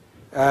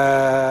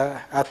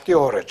 at the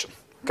origin.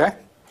 Okay?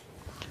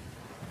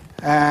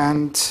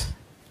 And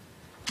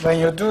when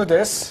you do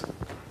this,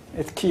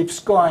 it keeps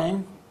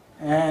going,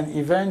 and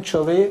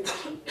eventually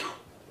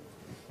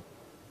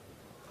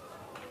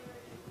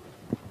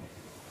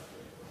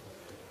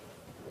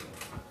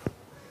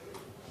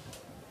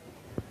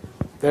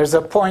there's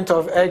a point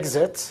of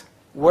exit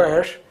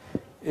where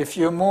if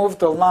you move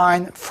the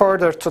line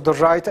further to the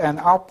right and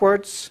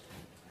upwards,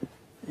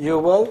 you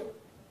will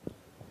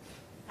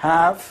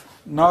have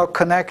no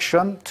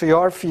connection to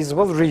your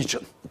feasible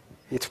region.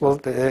 It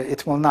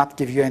will not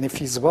give you any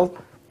feasible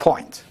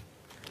point.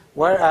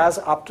 Whereas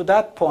up to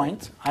that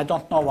point, I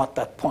don't know what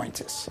that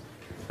point is.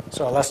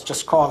 So let's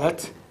just call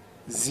it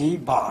z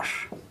bar.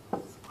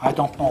 I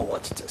don't know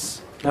what it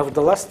is.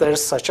 Nevertheless, there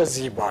is such a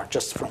z bar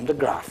just from the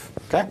graph.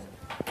 Okay?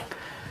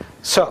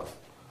 So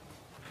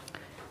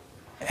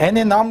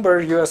any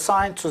number you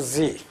assign to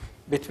z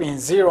between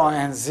 0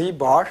 and z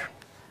bar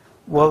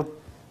will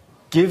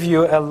give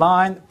you a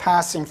line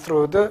passing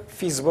through the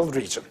feasible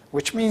region,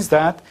 which means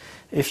that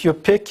if you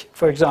pick,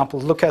 for example,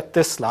 look at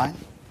this line.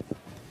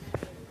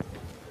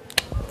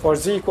 For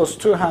z equals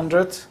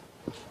 200,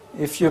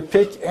 if you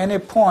pick any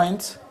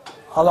point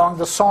along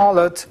the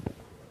solid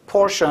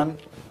portion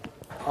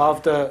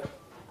of the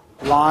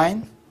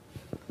line,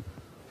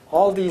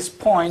 all these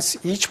points,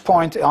 each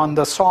point on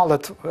the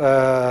solid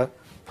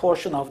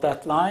portion of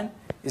that line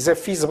is a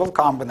feasible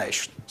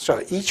combination.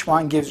 So each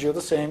one gives you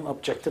the same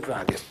objective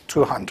value,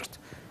 200.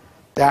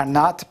 They are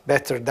not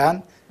better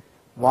than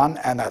one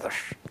another.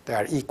 They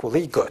are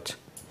equally good.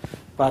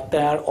 But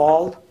they are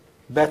all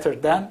better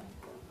than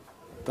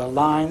the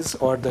lines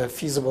or the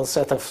feasible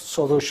set of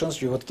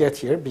solutions you would get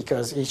here,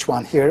 because each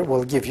one here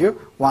will give you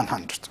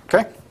 100.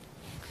 Okay?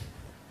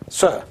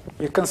 So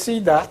you can see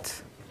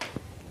that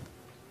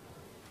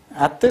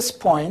at this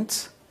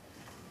point,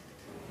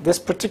 this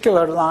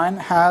particular line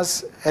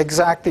has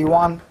exactly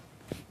one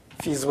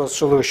feasible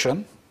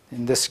solution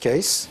in this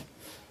case,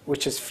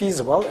 which is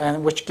feasible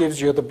and which gives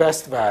you the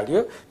best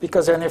value,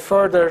 because any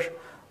further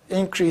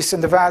increase in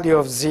the value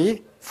of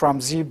z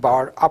from z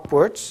bar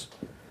upwards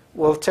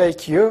will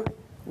take you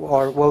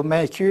or will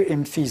make you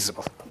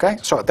infeasible. Okay?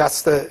 So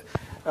that's the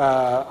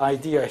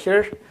idea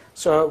here.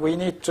 So we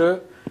need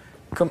to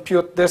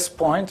compute this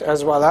point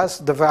as well as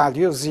the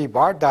value z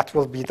bar. That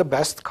will be the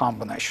best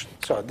combination.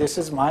 So this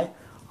is my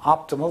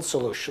optimal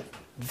solution,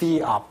 the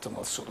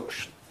optimal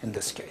solution in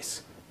this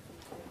case.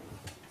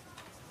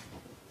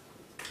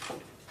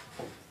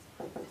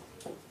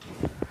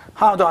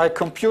 How do I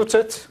compute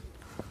it?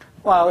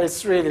 Well,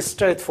 it's really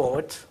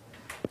straightforward.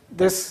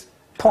 This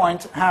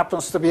point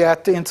happens to be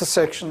at the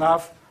intersection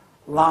of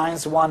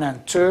lines 1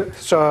 and 2.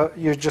 So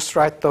you just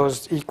write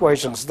those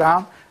equations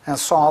down and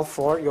solve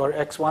for your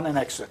x1 and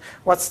x2.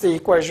 What's the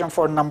equation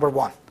for number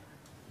 1?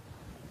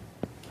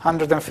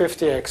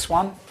 150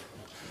 x1.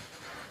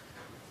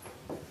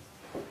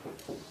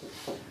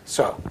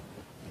 So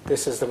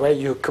this is the way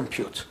you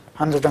compute.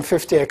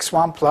 150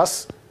 x1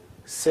 plus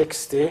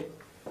 60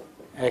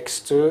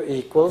 x2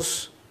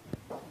 equals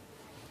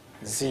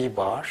z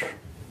bar.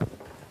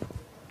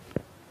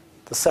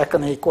 The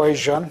second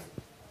equation,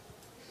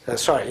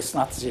 sorry, it's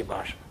not z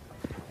bar.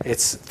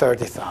 It's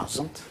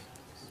 30,000.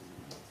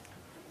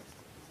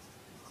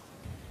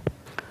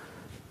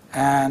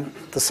 And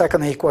the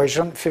second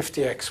equation,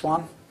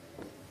 50x1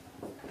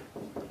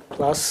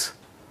 plus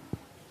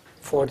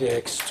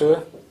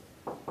 40x2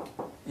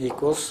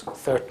 equals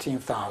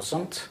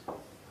 13,000.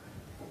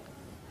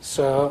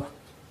 So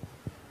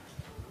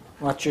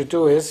what you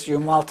do is you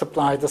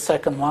multiply the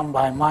second one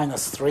by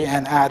 -3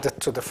 and add it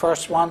to the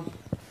first one,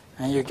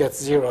 and you get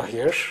 0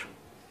 here.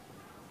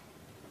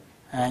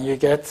 And you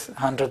get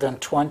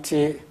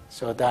 120,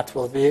 so that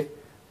will be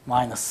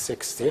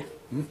 -60.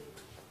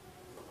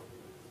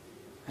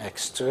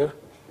 x2.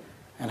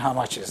 And how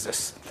much is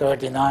this?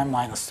 39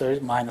 minus 30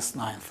 minus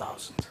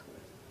 9,000.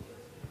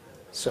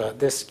 So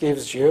this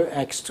gives you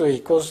x2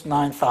 equals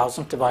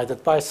 9,000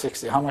 divided by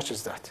 60. How much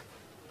is that?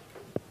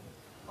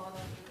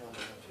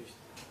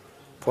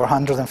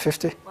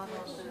 450?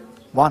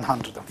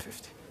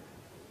 150.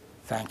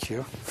 Thank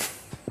you.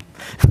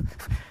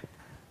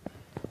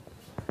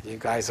 You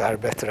guys are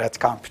better at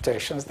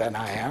computations than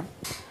I am.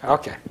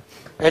 Okay.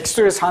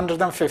 x2 is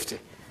 150.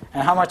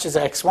 And how much is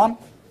x1?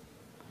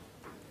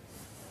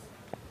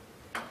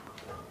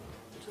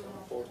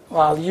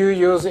 Well, you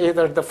use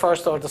either the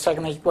first or the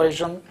second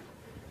equation.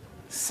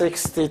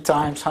 60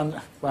 times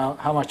 100, well,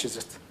 how much is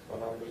it?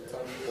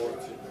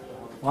 140.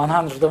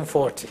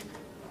 140.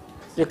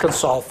 You can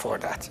solve for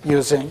that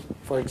using,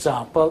 for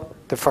example,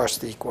 the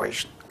first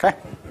equation. Okay?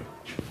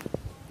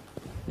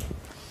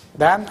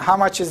 Then, how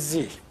much is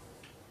z?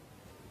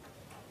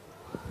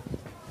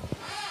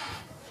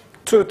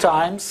 2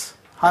 times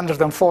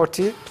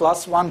 140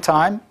 plus 1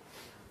 time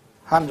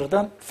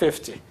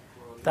 150.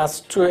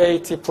 That's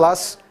 280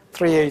 plus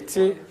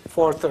 380,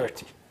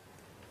 430.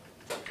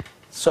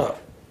 So,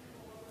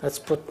 let's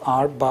put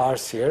our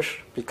bars here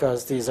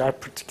because these are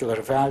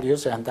particular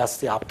values and that's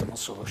the optimal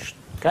solution.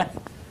 Okay?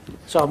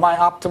 So my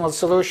optimal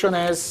solution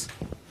is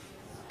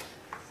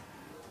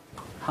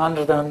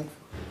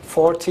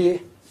 140,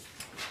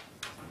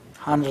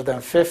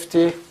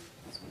 150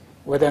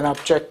 with an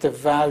objective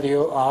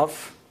value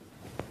of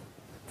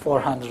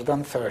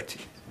 430.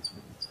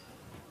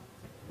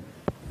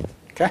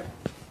 Okay?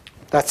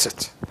 That's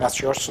it.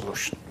 That's your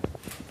solution.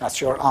 That's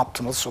your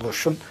optimal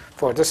solution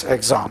for this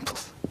example.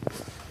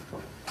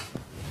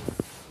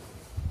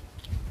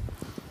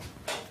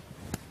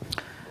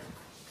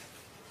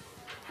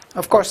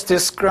 Of course,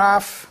 this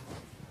graph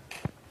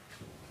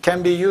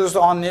can be used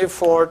only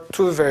for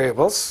 2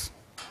 variables.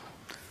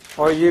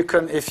 Or you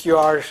can, if you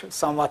are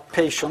somewhat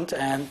patient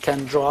and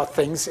can draw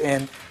things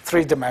in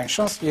 3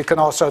 dimensions, you can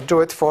also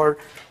do it for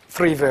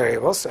 3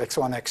 variables,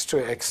 x1,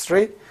 x2,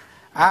 x3.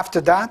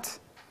 After that,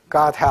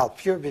 God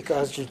help you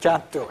because you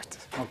can't do it,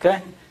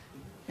 okay?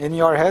 In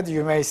your head,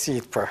 you may see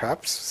it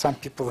perhaps. Some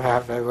people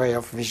have a way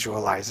of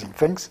visualizing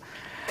things.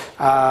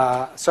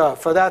 So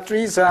for that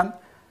reason,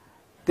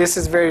 this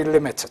is very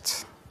limited.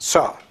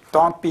 So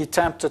don't be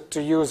tempted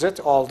to use it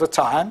all the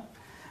time.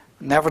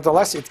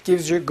 Nevertheless, it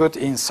gives you good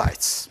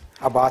insights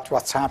about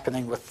what's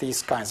happening with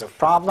these kinds of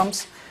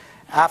problems.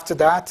 After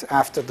that,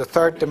 after the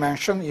 3rd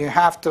dimension, you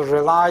have to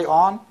rely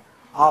on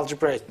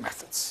algebraic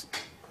methods.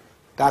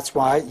 That's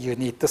why you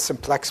need the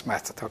simplex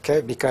method,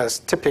 okay? Because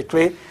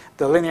typically,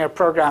 the linear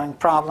programming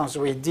problems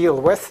we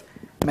deal with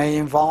may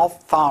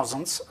involve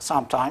thousands,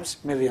 sometimes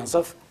millions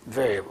of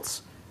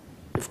variables.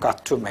 You've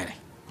got too many,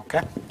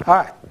 okay? All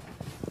right.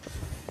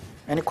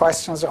 Any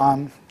questions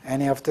on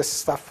any of this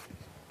stuff?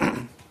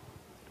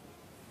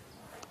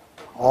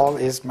 All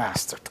is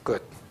mastered.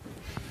 Good.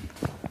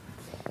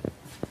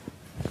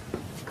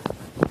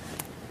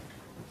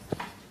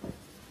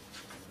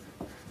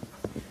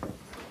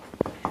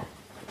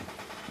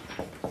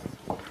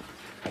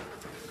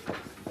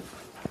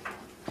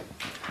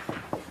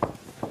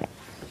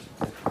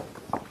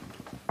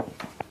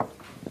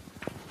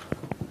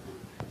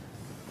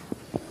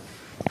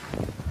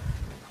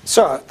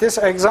 So this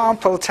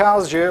example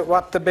tells you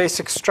what the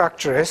basic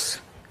structure is.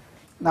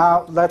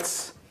 Now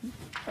let's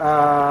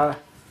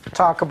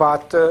talk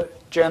about the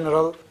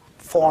general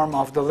form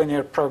of the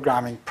linear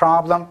programming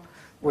problem,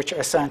 which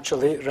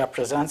essentially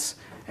represents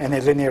any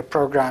linear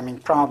programming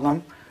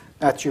problem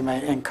that you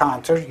may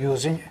encounter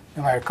using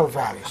numerical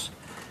values.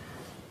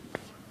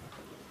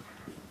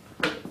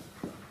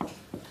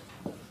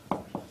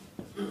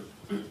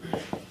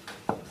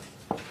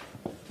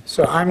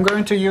 So I'm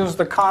going to use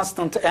the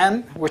constant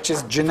n, which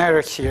is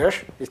generic here.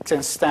 It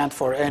can stand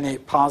for any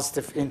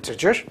positive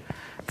integer,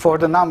 for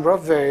the number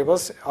of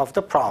variables of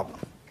the problem.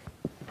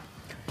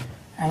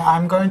 And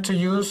I'm going to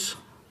use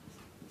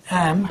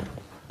m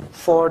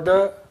for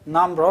the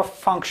number of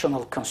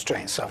functional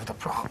constraints of the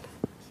problem.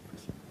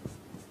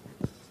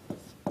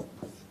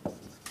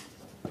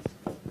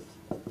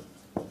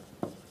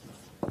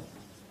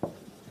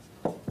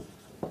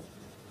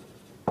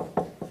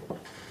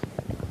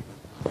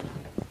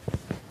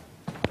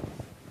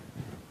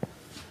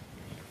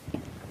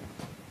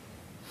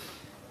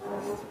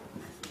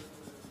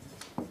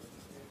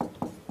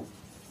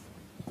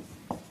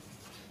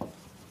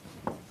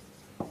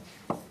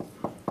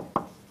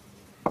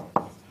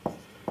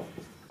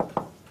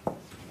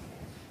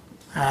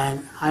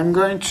 And I'm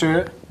going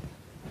to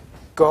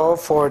go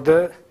for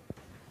the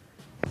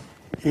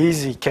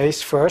easy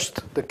case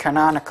first, the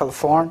canonical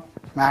form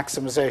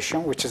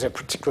maximization, which is a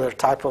particular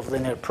type of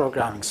linear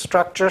programming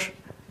structure,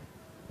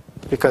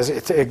 because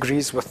it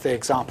agrees with the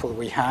example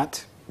we had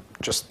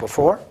just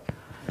before.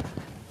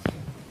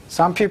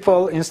 Some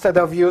people, instead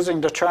of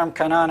using the term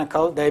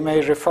canonical, they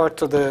may refer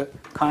to the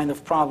kind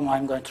of problem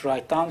I'm going to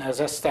write down as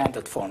a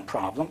standard form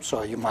problem.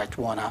 So you might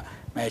want to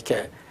make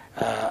a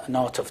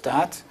note of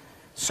that.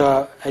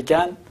 So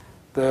again,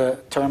 the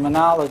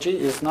terminology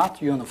is not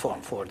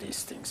uniform for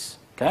these things.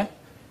 Okay?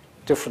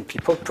 Different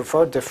people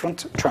prefer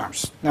different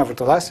terms.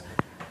 Nevertheless,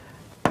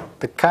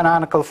 the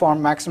canonical form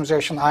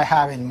maximization I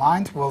have in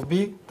mind will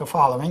be the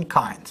following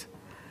kind.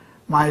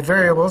 My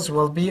variables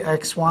will be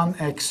x1,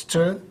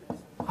 x2,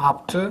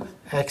 up to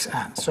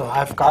xn. So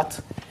I've got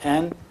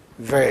n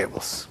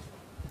variables.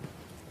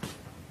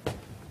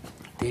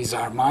 These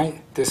are my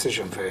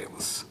decision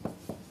variables,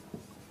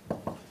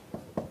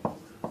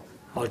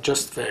 or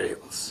just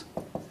variables.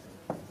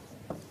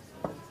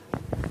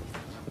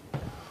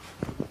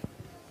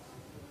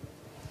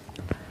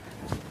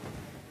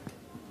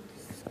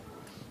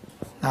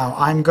 Now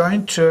I'm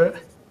going to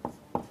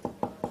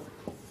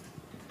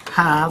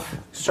have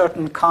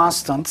certain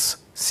constants,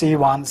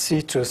 C1,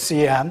 C2,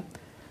 Cn,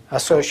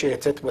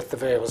 associated with the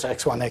variables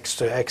x1,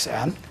 x2,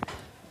 xn.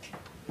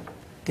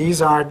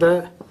 These are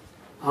the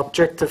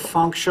objective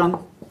function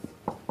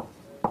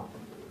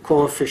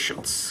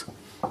coefficients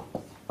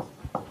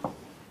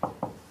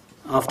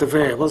of the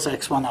variables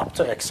x1 up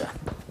to xn.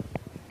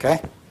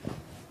 Okay?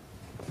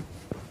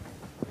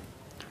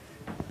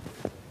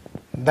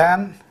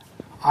 Then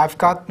I've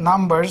got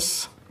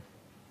numbers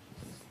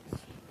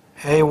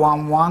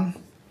A11,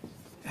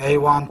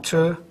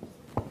 A12,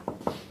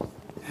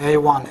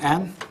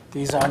 A1n.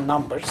 These are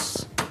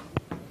numbers.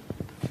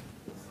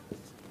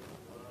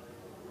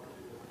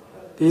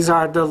 These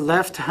are the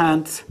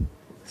left-hand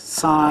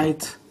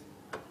side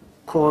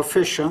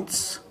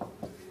coefficients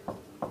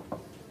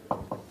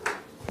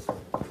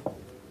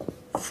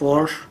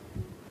for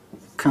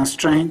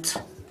constraint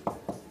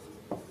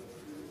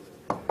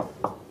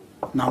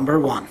number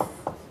 1.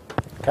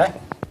 Okay?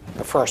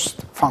 The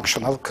first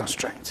functional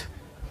constraint.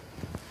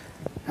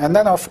 And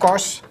then, of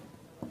course,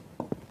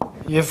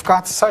 you've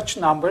got such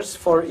numbers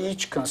for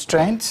each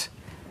constraint.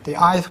 The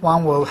ith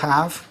one will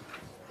have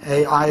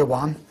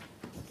AI1,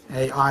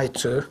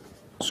 AI2,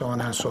 so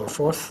on and so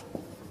forth,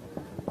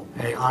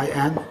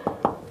 AIN.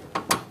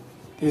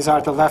 These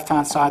are the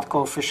left-hand side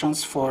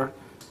coefficients for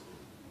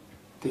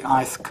the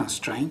ith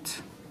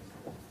constraint.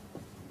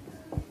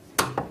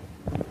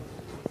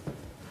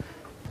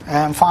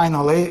 And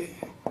finally,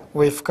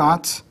 we've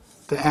got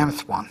the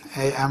mth one,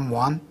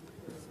 AM1,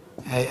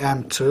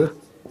 AM2,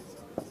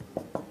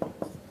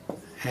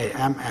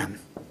 AMN.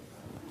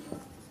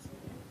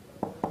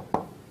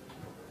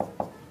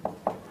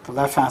 The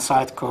left-hand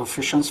side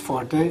coefficients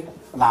for the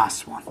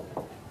last one.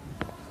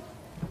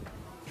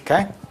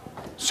 Okay?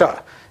 So,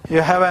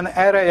 you have an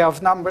array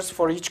of numbers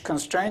for each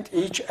constraint.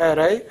 Each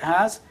array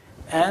has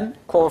n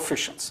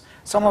coefficients.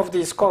 Some of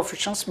these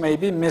coefficients may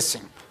be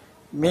missing,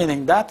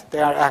 meaning that they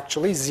are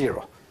actually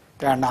 0.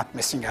 They are not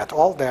missing at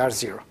all, they are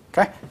 0.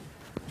 Okay?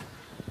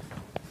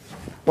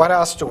 What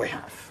else do we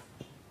have?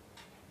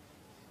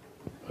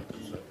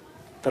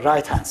 The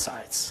right-hand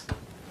sides.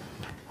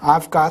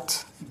 I've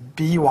got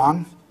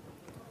B1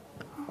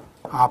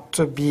 up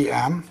to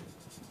Bm.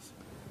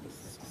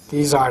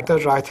 These are the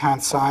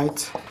right-hand side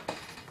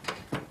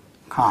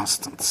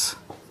constants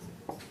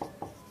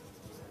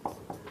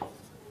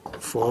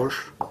for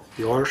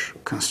your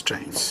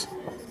constraints.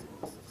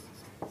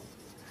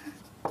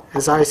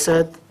 As I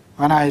said,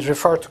 when I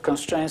refer to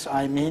constraints,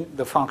 I mean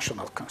the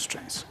functional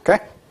constraints. Okay?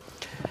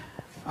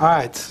 All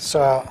right,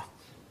 so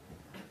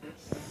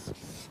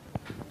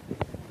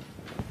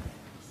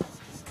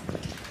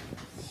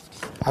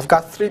I've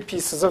got 3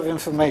 pieces of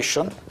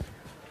information,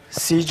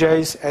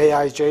 CJs,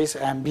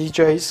 AIJs, and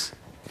BJs,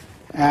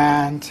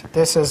 and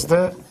this is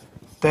the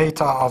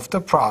data of the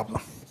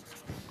problem,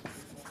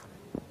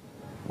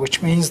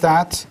 which means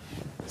that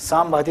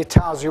somebody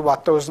tells you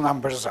what those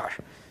numbers are.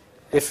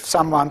 If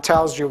someone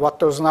tells you what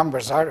those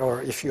numbers are,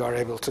 or if you are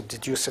able to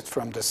deduce it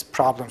from this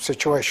problem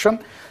situation,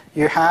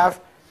 you have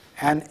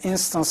an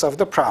instance of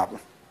the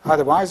problem.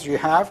 Otherwise, you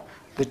have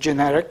the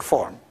generic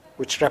form,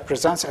 which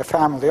represents a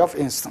family of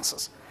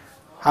instances.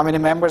 How many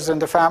members in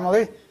the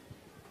family?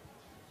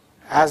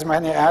 As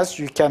many as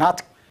you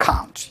cannot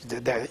count.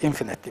 There are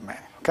infinitely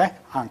many, okay?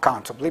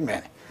 Uncountably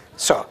many.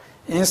 So,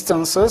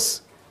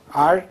 instances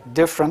are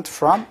different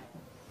from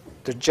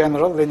the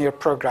general linear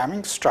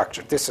programming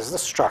structure. This is the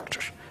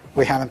structure.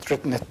 We haven't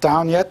written it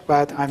down yet,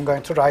 but I'm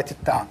going to write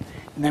it down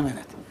in a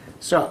minute.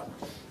 So,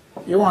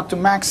 you want to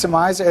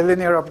maximize a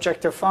linear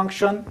objective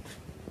function,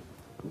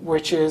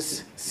 which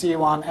is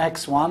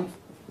C1x1,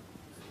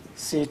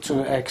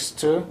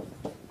 C2x2,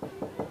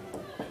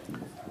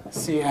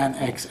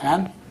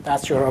 Cnxn.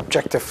 That's your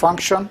objective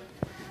function.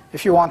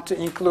 If you want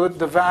to include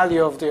the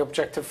value of the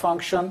objective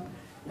function,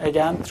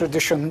 again,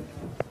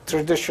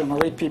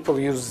 traditionally people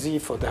use z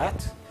for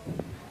that,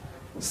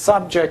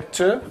 subject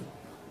to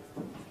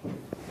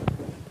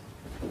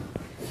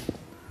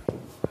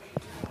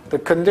the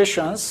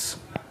conditions,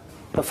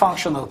 the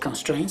functional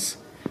constraints,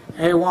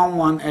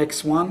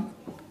 a11x1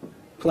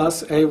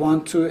 plus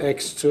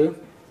a12x2,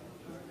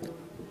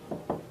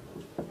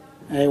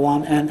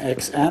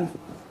 a1nxn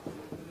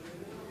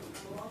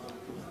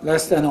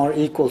less than or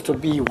equal to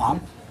b1.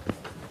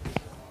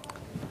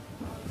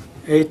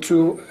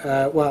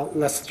 A2, well,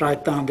 let's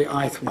write down the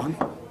ith one.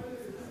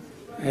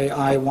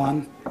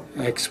 AI1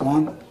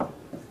 x1,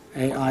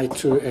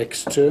 AI2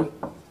 x2,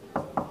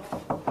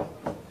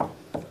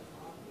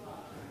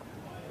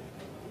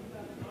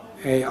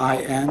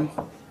 AIN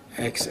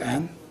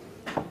xn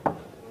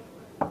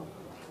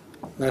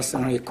less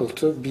than or equal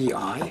to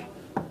bi.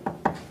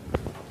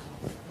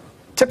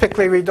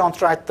 Typically, we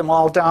don't write them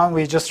all down.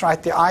 We just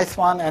write the ith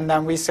one, and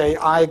then we say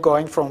I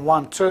going from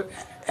 1 to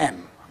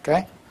m.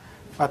 Okay?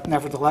 But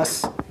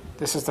nevertheless,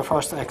 this is the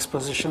first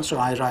exposition, so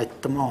I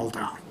write them all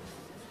down.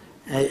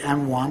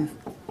 AM1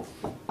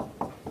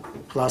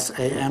 plus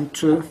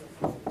AM2,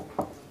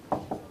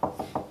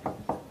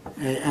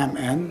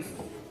 AMN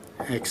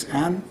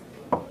xn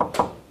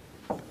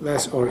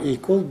less or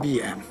equal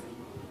bm.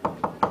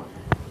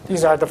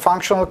 These are the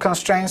functional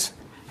constraints.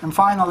 And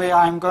finally,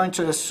 I'm going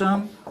to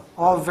assume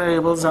all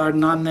variables are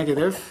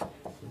non-negative.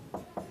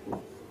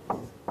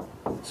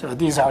 So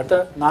these are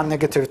the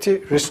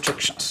non-negativity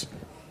restrictions.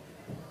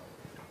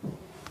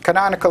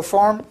 Canonical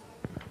form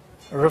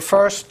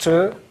refers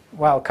to,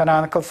 well,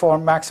 canonical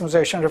form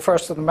maximization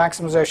refers to the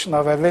maximization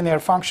of a linear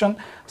function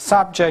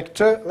subject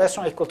to less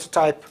than or equal to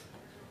type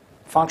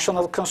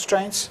functional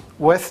constraints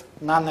with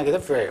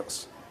non-negative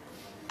variables.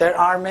 There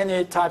are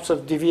many types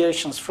of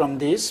deviations from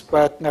these,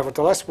 but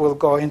nevertheless, we'll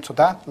go into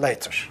that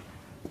later.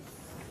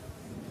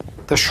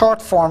 The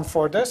short form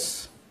for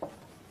this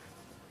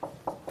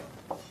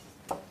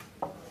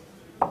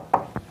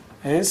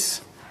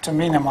is to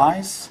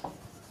minimize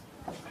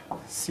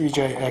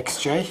Cj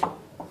xj,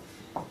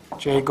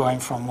 j going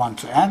from 1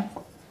 to n,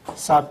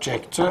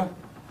 subject to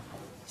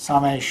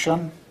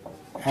summation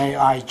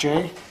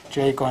aij,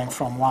 j going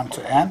from 1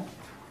 to n,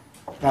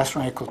 less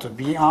than or equal to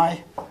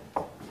bi,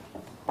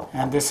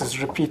 and this is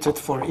repeated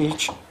for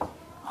each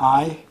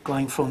I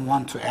going from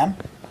 1 to m.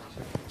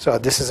 So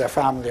this is a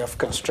family of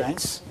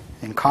constraints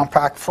in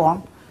compact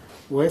form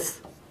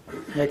with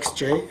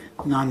xj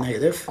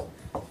non-negative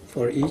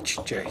for each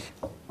j.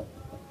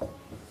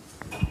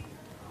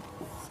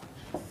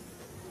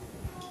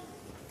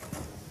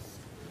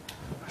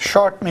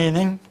 Short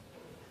meaning,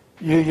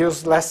 you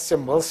use less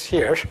symbols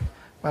here,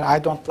 but I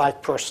don't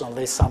like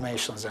personally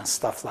summations and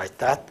stuff like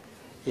that.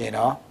 You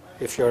know,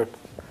 if you're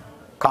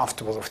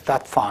comfortable with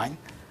that, fine.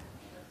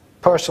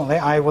 Personally,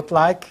 I would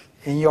like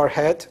in your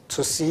head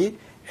to see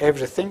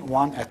everything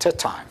one at a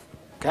time.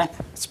 Okay?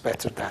 It's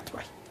better that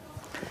way.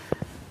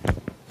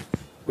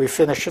 We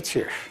finish it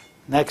here.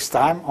 Next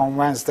time, on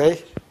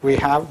Wednesday, we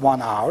have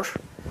 1 hour.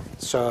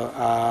 So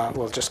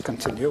we'll just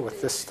continue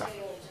with this stuff.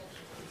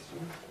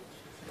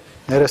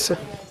 Neresi?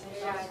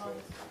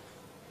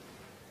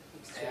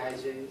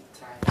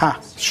 Ha,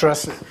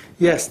 şurası.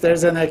 Yes,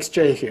 there's an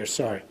xj here,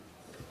 sorry.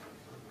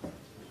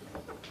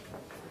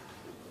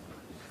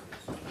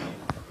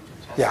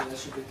 Yeah.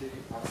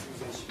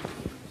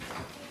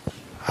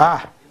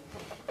 Ah,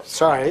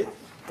 sorry.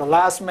 The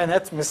last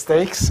minute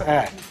mistakes.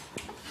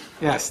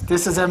 Yes,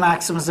 this is a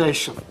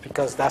maximization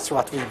because that's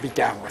what we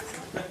began with.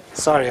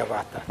 Sorry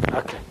about that.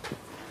 Okay.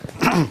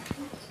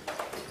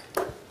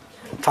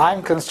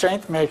 Time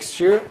constraint makes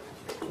you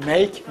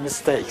make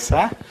mistakes,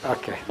 huh?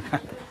 Okay.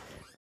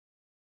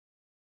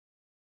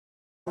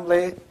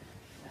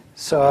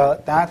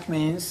 So that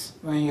means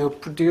when you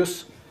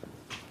produce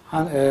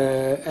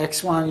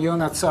x1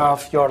 units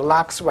of your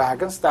LAX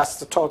wagons, that's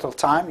the total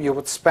time you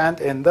would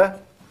spend in the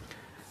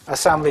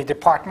assembly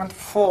department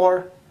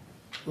for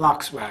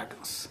LAX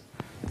wagons.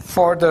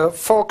 For the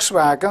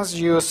Volkswagens,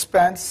 you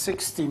spend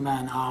 60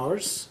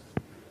 man-hours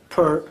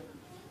per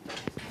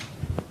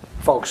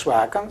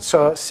Volkswagen.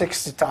 So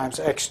 60 times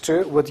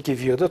x2 would give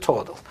you the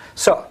total.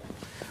 So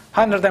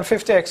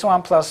 150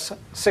 x1 plus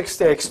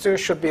 60 x2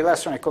 should be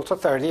less than or equal to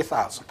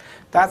 30,000.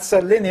 That's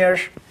a linear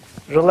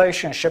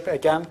relationship.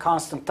 Again,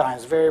 constant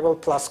times variable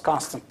plus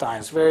constant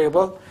times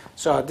variable.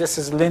 So this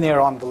is linear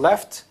on the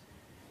left.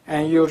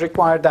 And you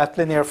require that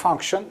linear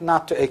function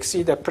not to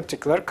exceed a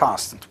particular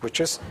constant, which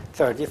is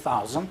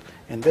 30,000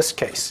 in this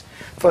case.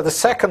 For the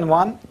second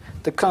one,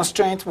 the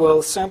constraint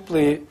will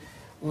simply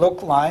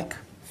look like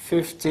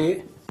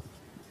 50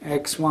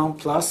 x1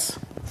 plus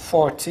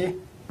 40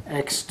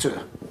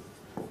 x2,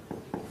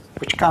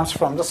 which comes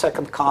from the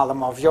second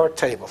column of your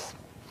table.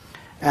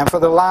 And for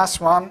the last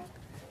one,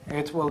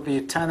 it will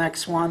be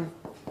 10x1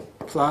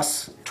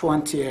 plus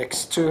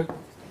 20x2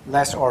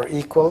 less or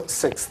equal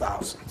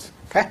 6,000.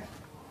 Okay?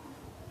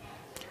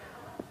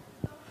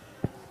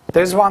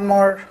 There's one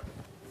more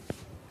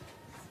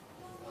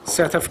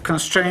set of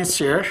constraints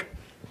here.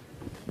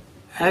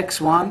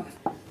 x1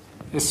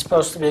 is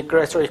supposed to be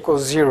greater or equal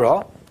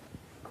 0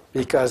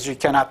 because you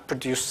cannot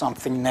produce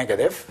something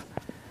negative.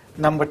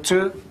 Number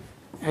 2,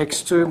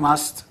 x2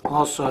 must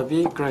also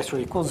be greater or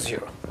equal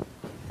 0.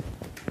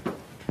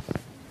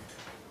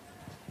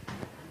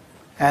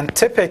 And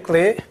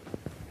typically,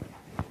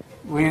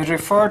 we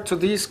refer to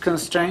these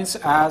constraints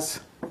as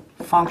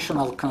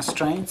functional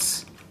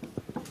constraints,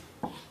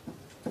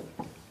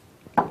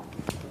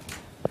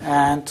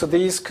 and to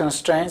these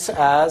constraints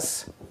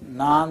as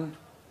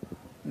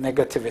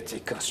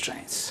non-negativity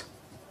constraints.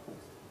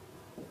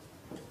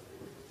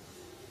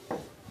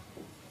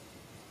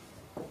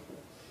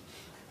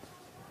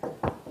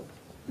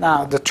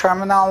 Now, the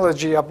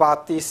terminology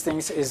about these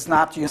things is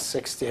not use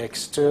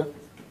 60x2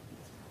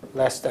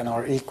 less than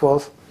or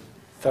equal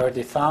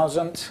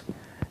 30,000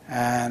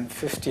 and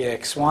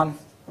 50x1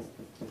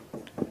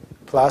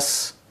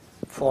 plus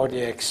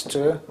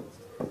 40x2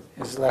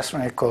 is less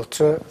than or equal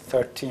to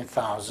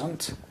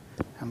 13,000.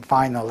 And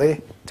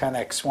finally,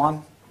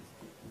 10x1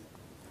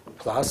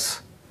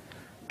 plus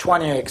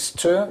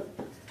 20x2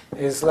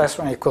 is less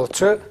than or equal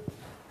to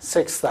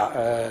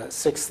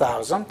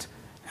 6,000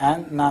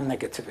 and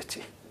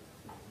non-negativity.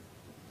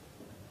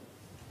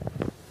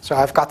 So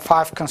I've got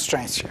 5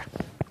 constraints here.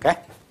 Okay?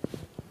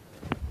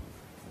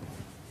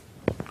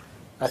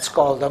 Let's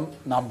call them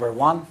number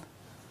 1,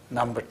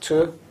 number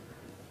 2,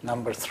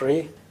 number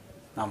 3,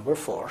 number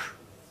 4,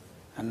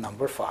 and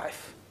number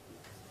 5.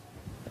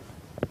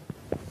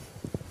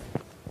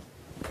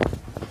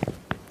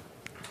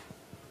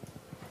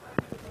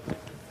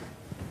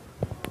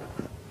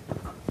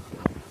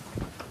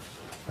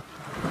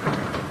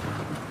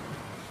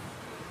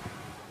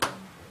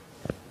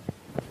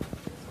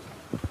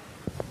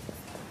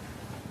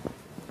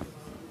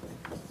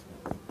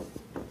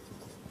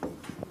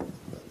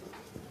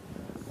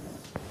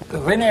 The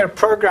linear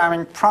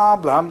programming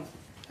problem,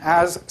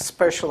 as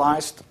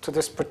specialized to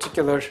this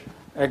particular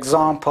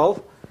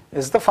example,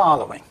 is the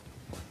following.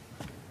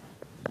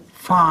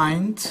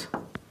 Find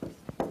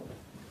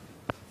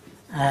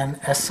an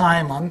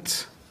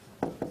assignment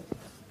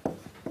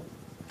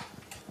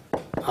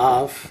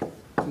of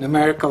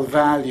numerical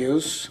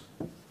values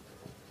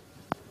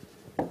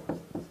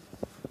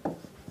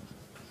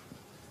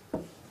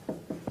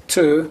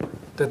to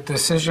the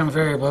decision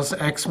variables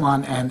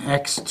x1 and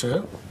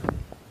x2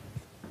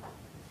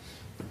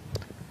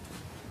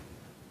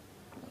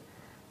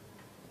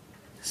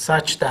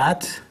 such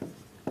that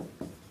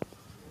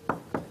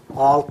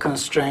all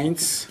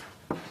constraints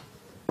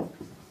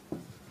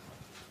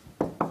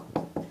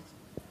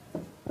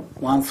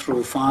 1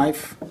 through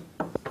 5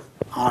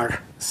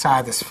 are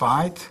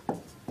satisfied,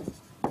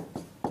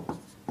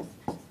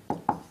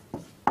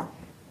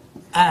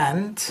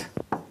 and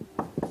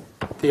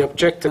the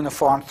object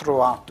uniform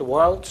throughout the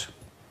world.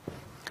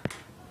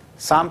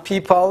 Some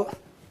people,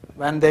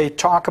 when they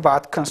talk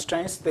about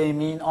constraints, they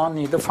mean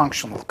only the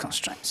functional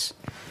constraints.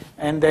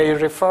 And they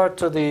refer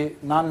to the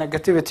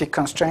non-negativity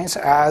constraints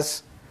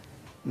as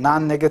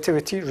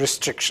non-negativity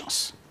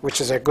restrictions, which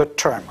is a good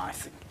term, I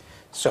think.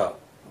 So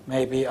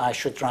maybe I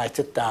should write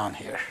it down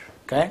here,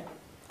 okay?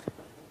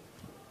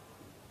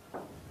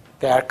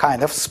 They are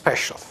kind of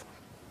special,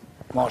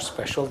 more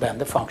special than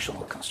the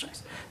functional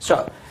constraints.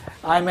 So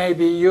I may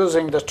be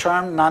using the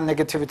term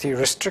non-negativity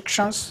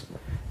restrictions,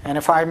 and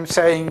if I'm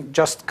saying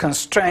just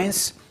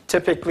constraints,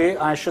 typically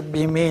I should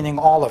be meaning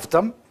all of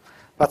them.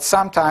 But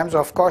sometimes,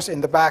 of course, in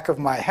the back of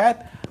my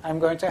head, I'm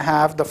going to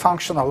have the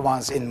functional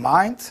ones in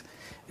mind.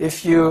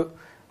 If you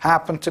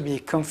happen to be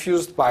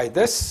confused by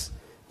this,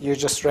 you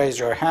just raise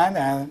your hand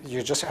and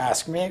you just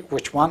ask me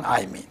which one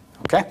I mean,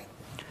 okay?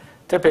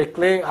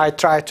 Typically, I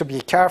try to be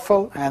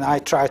careful and I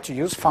try to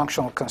use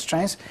functional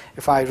constraints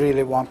if I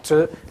really want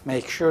to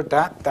make sure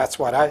that that's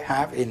what I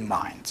have in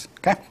mind,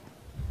 okay?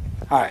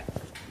 All right.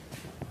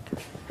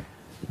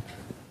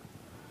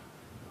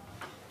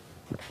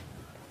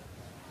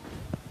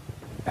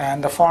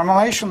 And the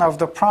formulation of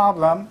the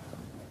problem,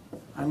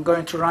 I'm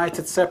going to write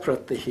it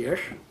separately here.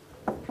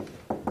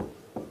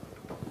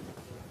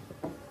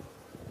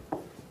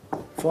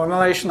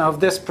 Formulation of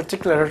this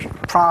particular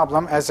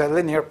problem as a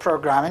linear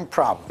programming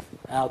problem.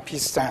 LP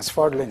stands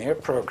for linear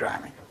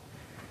programming.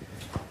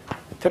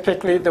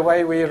 Typically, the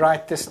way we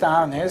write this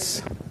down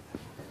is,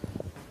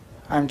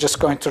 I'm just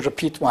going to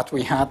repeat what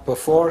we had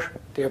before.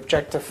 The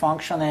objective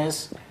function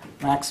is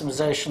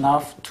maximization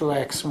of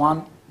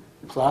 2x1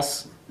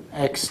 plus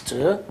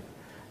x2.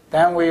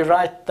 Then we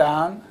write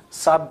down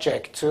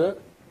subject to,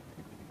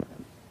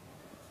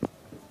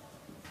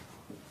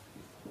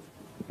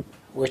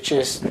 which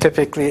is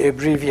typically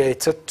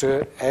abbreviated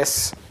to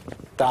S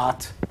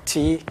dot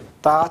T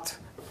dot,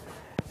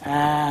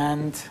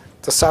 and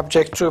the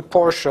subject to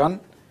portion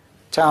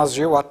tells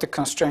you what the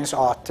constraints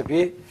ought to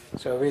be.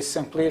 So we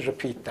simply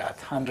repeat that,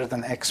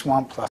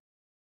 100x1 plus.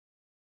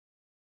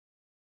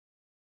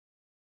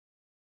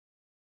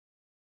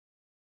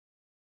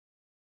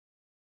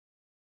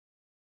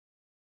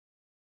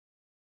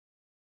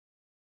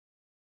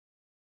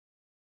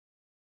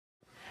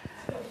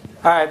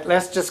 All right,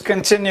 let's just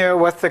continue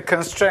with the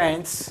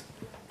constraints.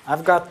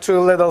 I've got too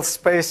little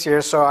space here,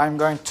 so I'm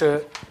going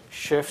to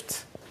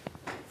shift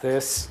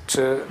this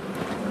to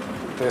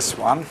this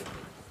one.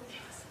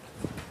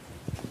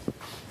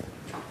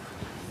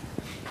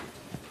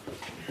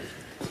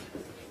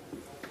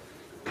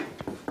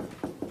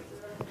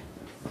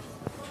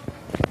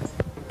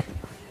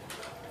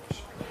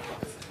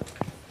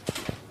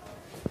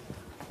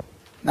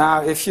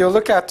 Now, if you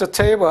look at the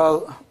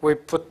table we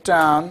put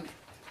down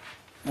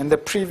in the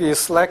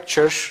previous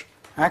lecture,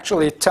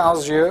 actually it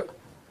tells you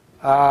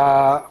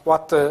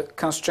what the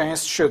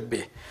constraints should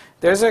be.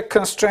 There's a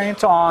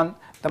constraint on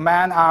the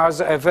man hours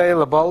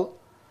available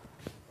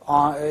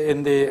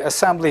in the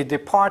assembly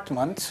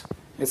department.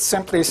 It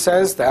simply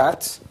says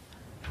that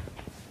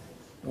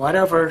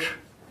whatever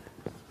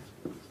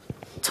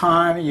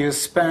time you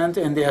spend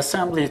in the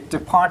assembly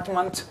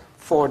department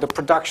for the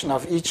production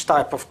of each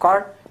type of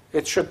car,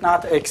 it should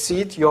not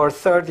exceed your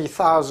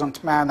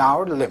 30,000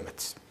 man-hour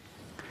limit.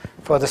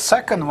 For the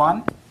second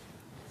one,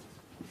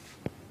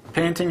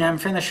 painting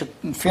and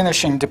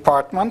finishing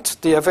department,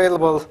 the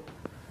available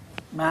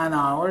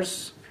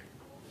man-hours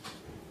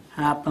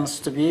happens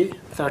to be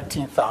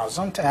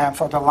 13,000, and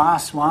for the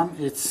last one,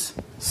 it's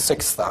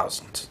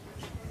 6,000.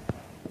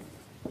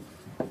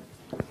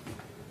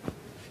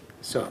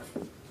 So,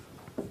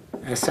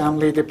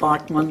 assembly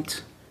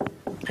department,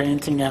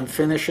 painting and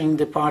finishing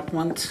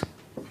department,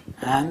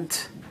 and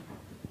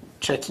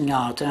checking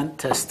out and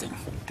testing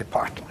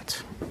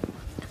department.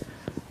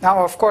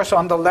 Now, of course,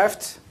 on the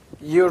left,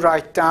 you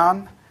write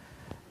down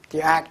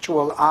the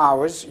actual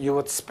hours you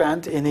would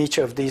spend in each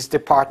of these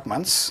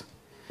departments.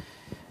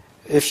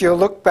 If you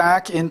look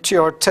back into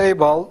your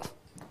table,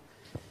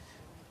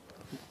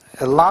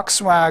 a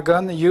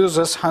Volkswagen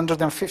uses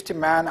 150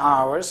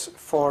 man-hours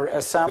for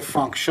assembly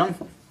function.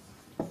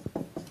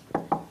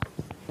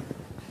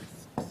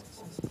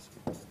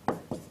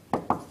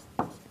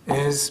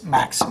 Is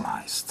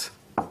maximized.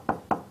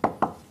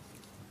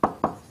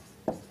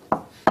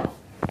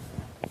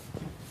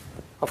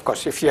 Of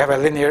course, if you have a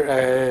linear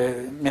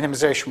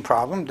minimization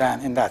problem,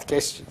 then in that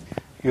case,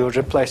 you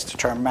replace the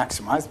term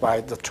maximized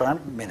by the term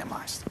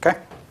minimized. Okay?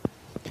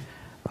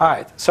 All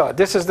right, so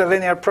this is the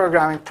linear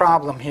programming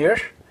problem here.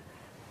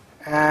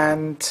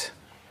 And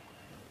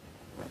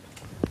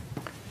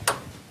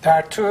there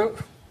are two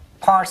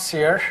parts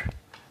here.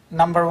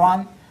 Number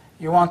one,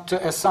 you want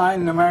to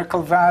assign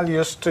numerical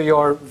values to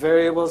your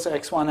variables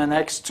x1 and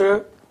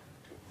x2.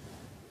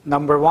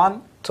 Number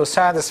one, to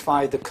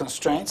satisfy the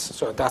constraints.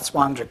 So that's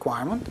one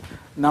requirement.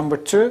 Number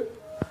two,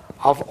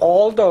 of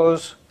all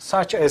those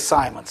such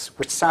assignments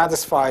which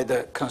satisfy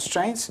the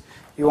constraints,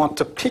 you want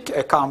to pick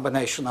a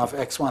combination of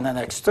x1 and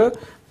x2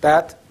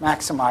 that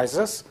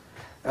maximizes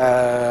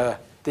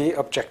the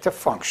objective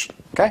function.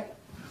 Okay?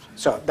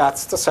 So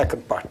that's the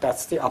second part.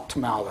 That's the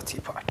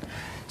optimality part.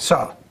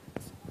 So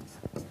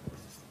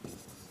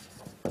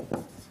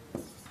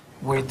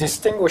we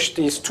distinguish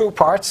these two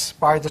parts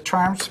by the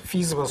terms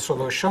feasible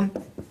solution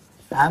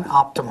and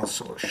optimal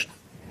solution.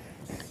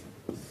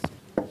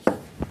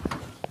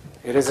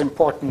 It is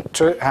important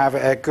to have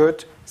a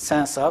good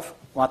sense of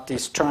what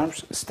these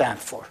terms stand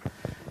for.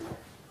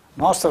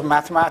 Most of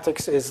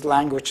mathematics is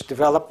language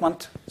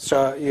development,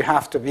 so you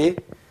have to be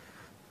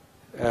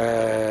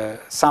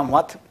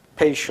somewhat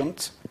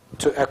patient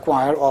to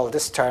acquire all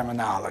this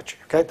terminology.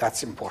 Okay,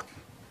 that's important.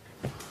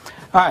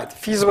 All right,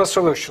 feasible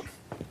solution.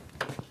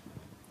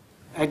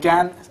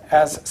 Again,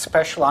 as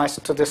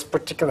specialized to this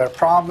particular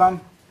problem,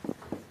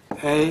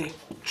 a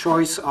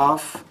choice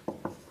of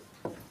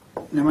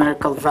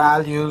numerical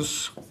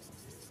values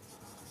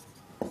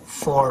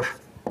for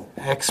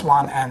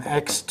x1 and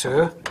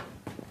x2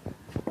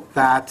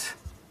 that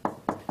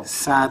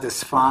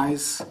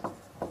satisfies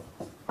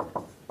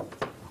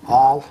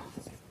all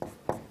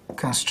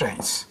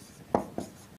constraints.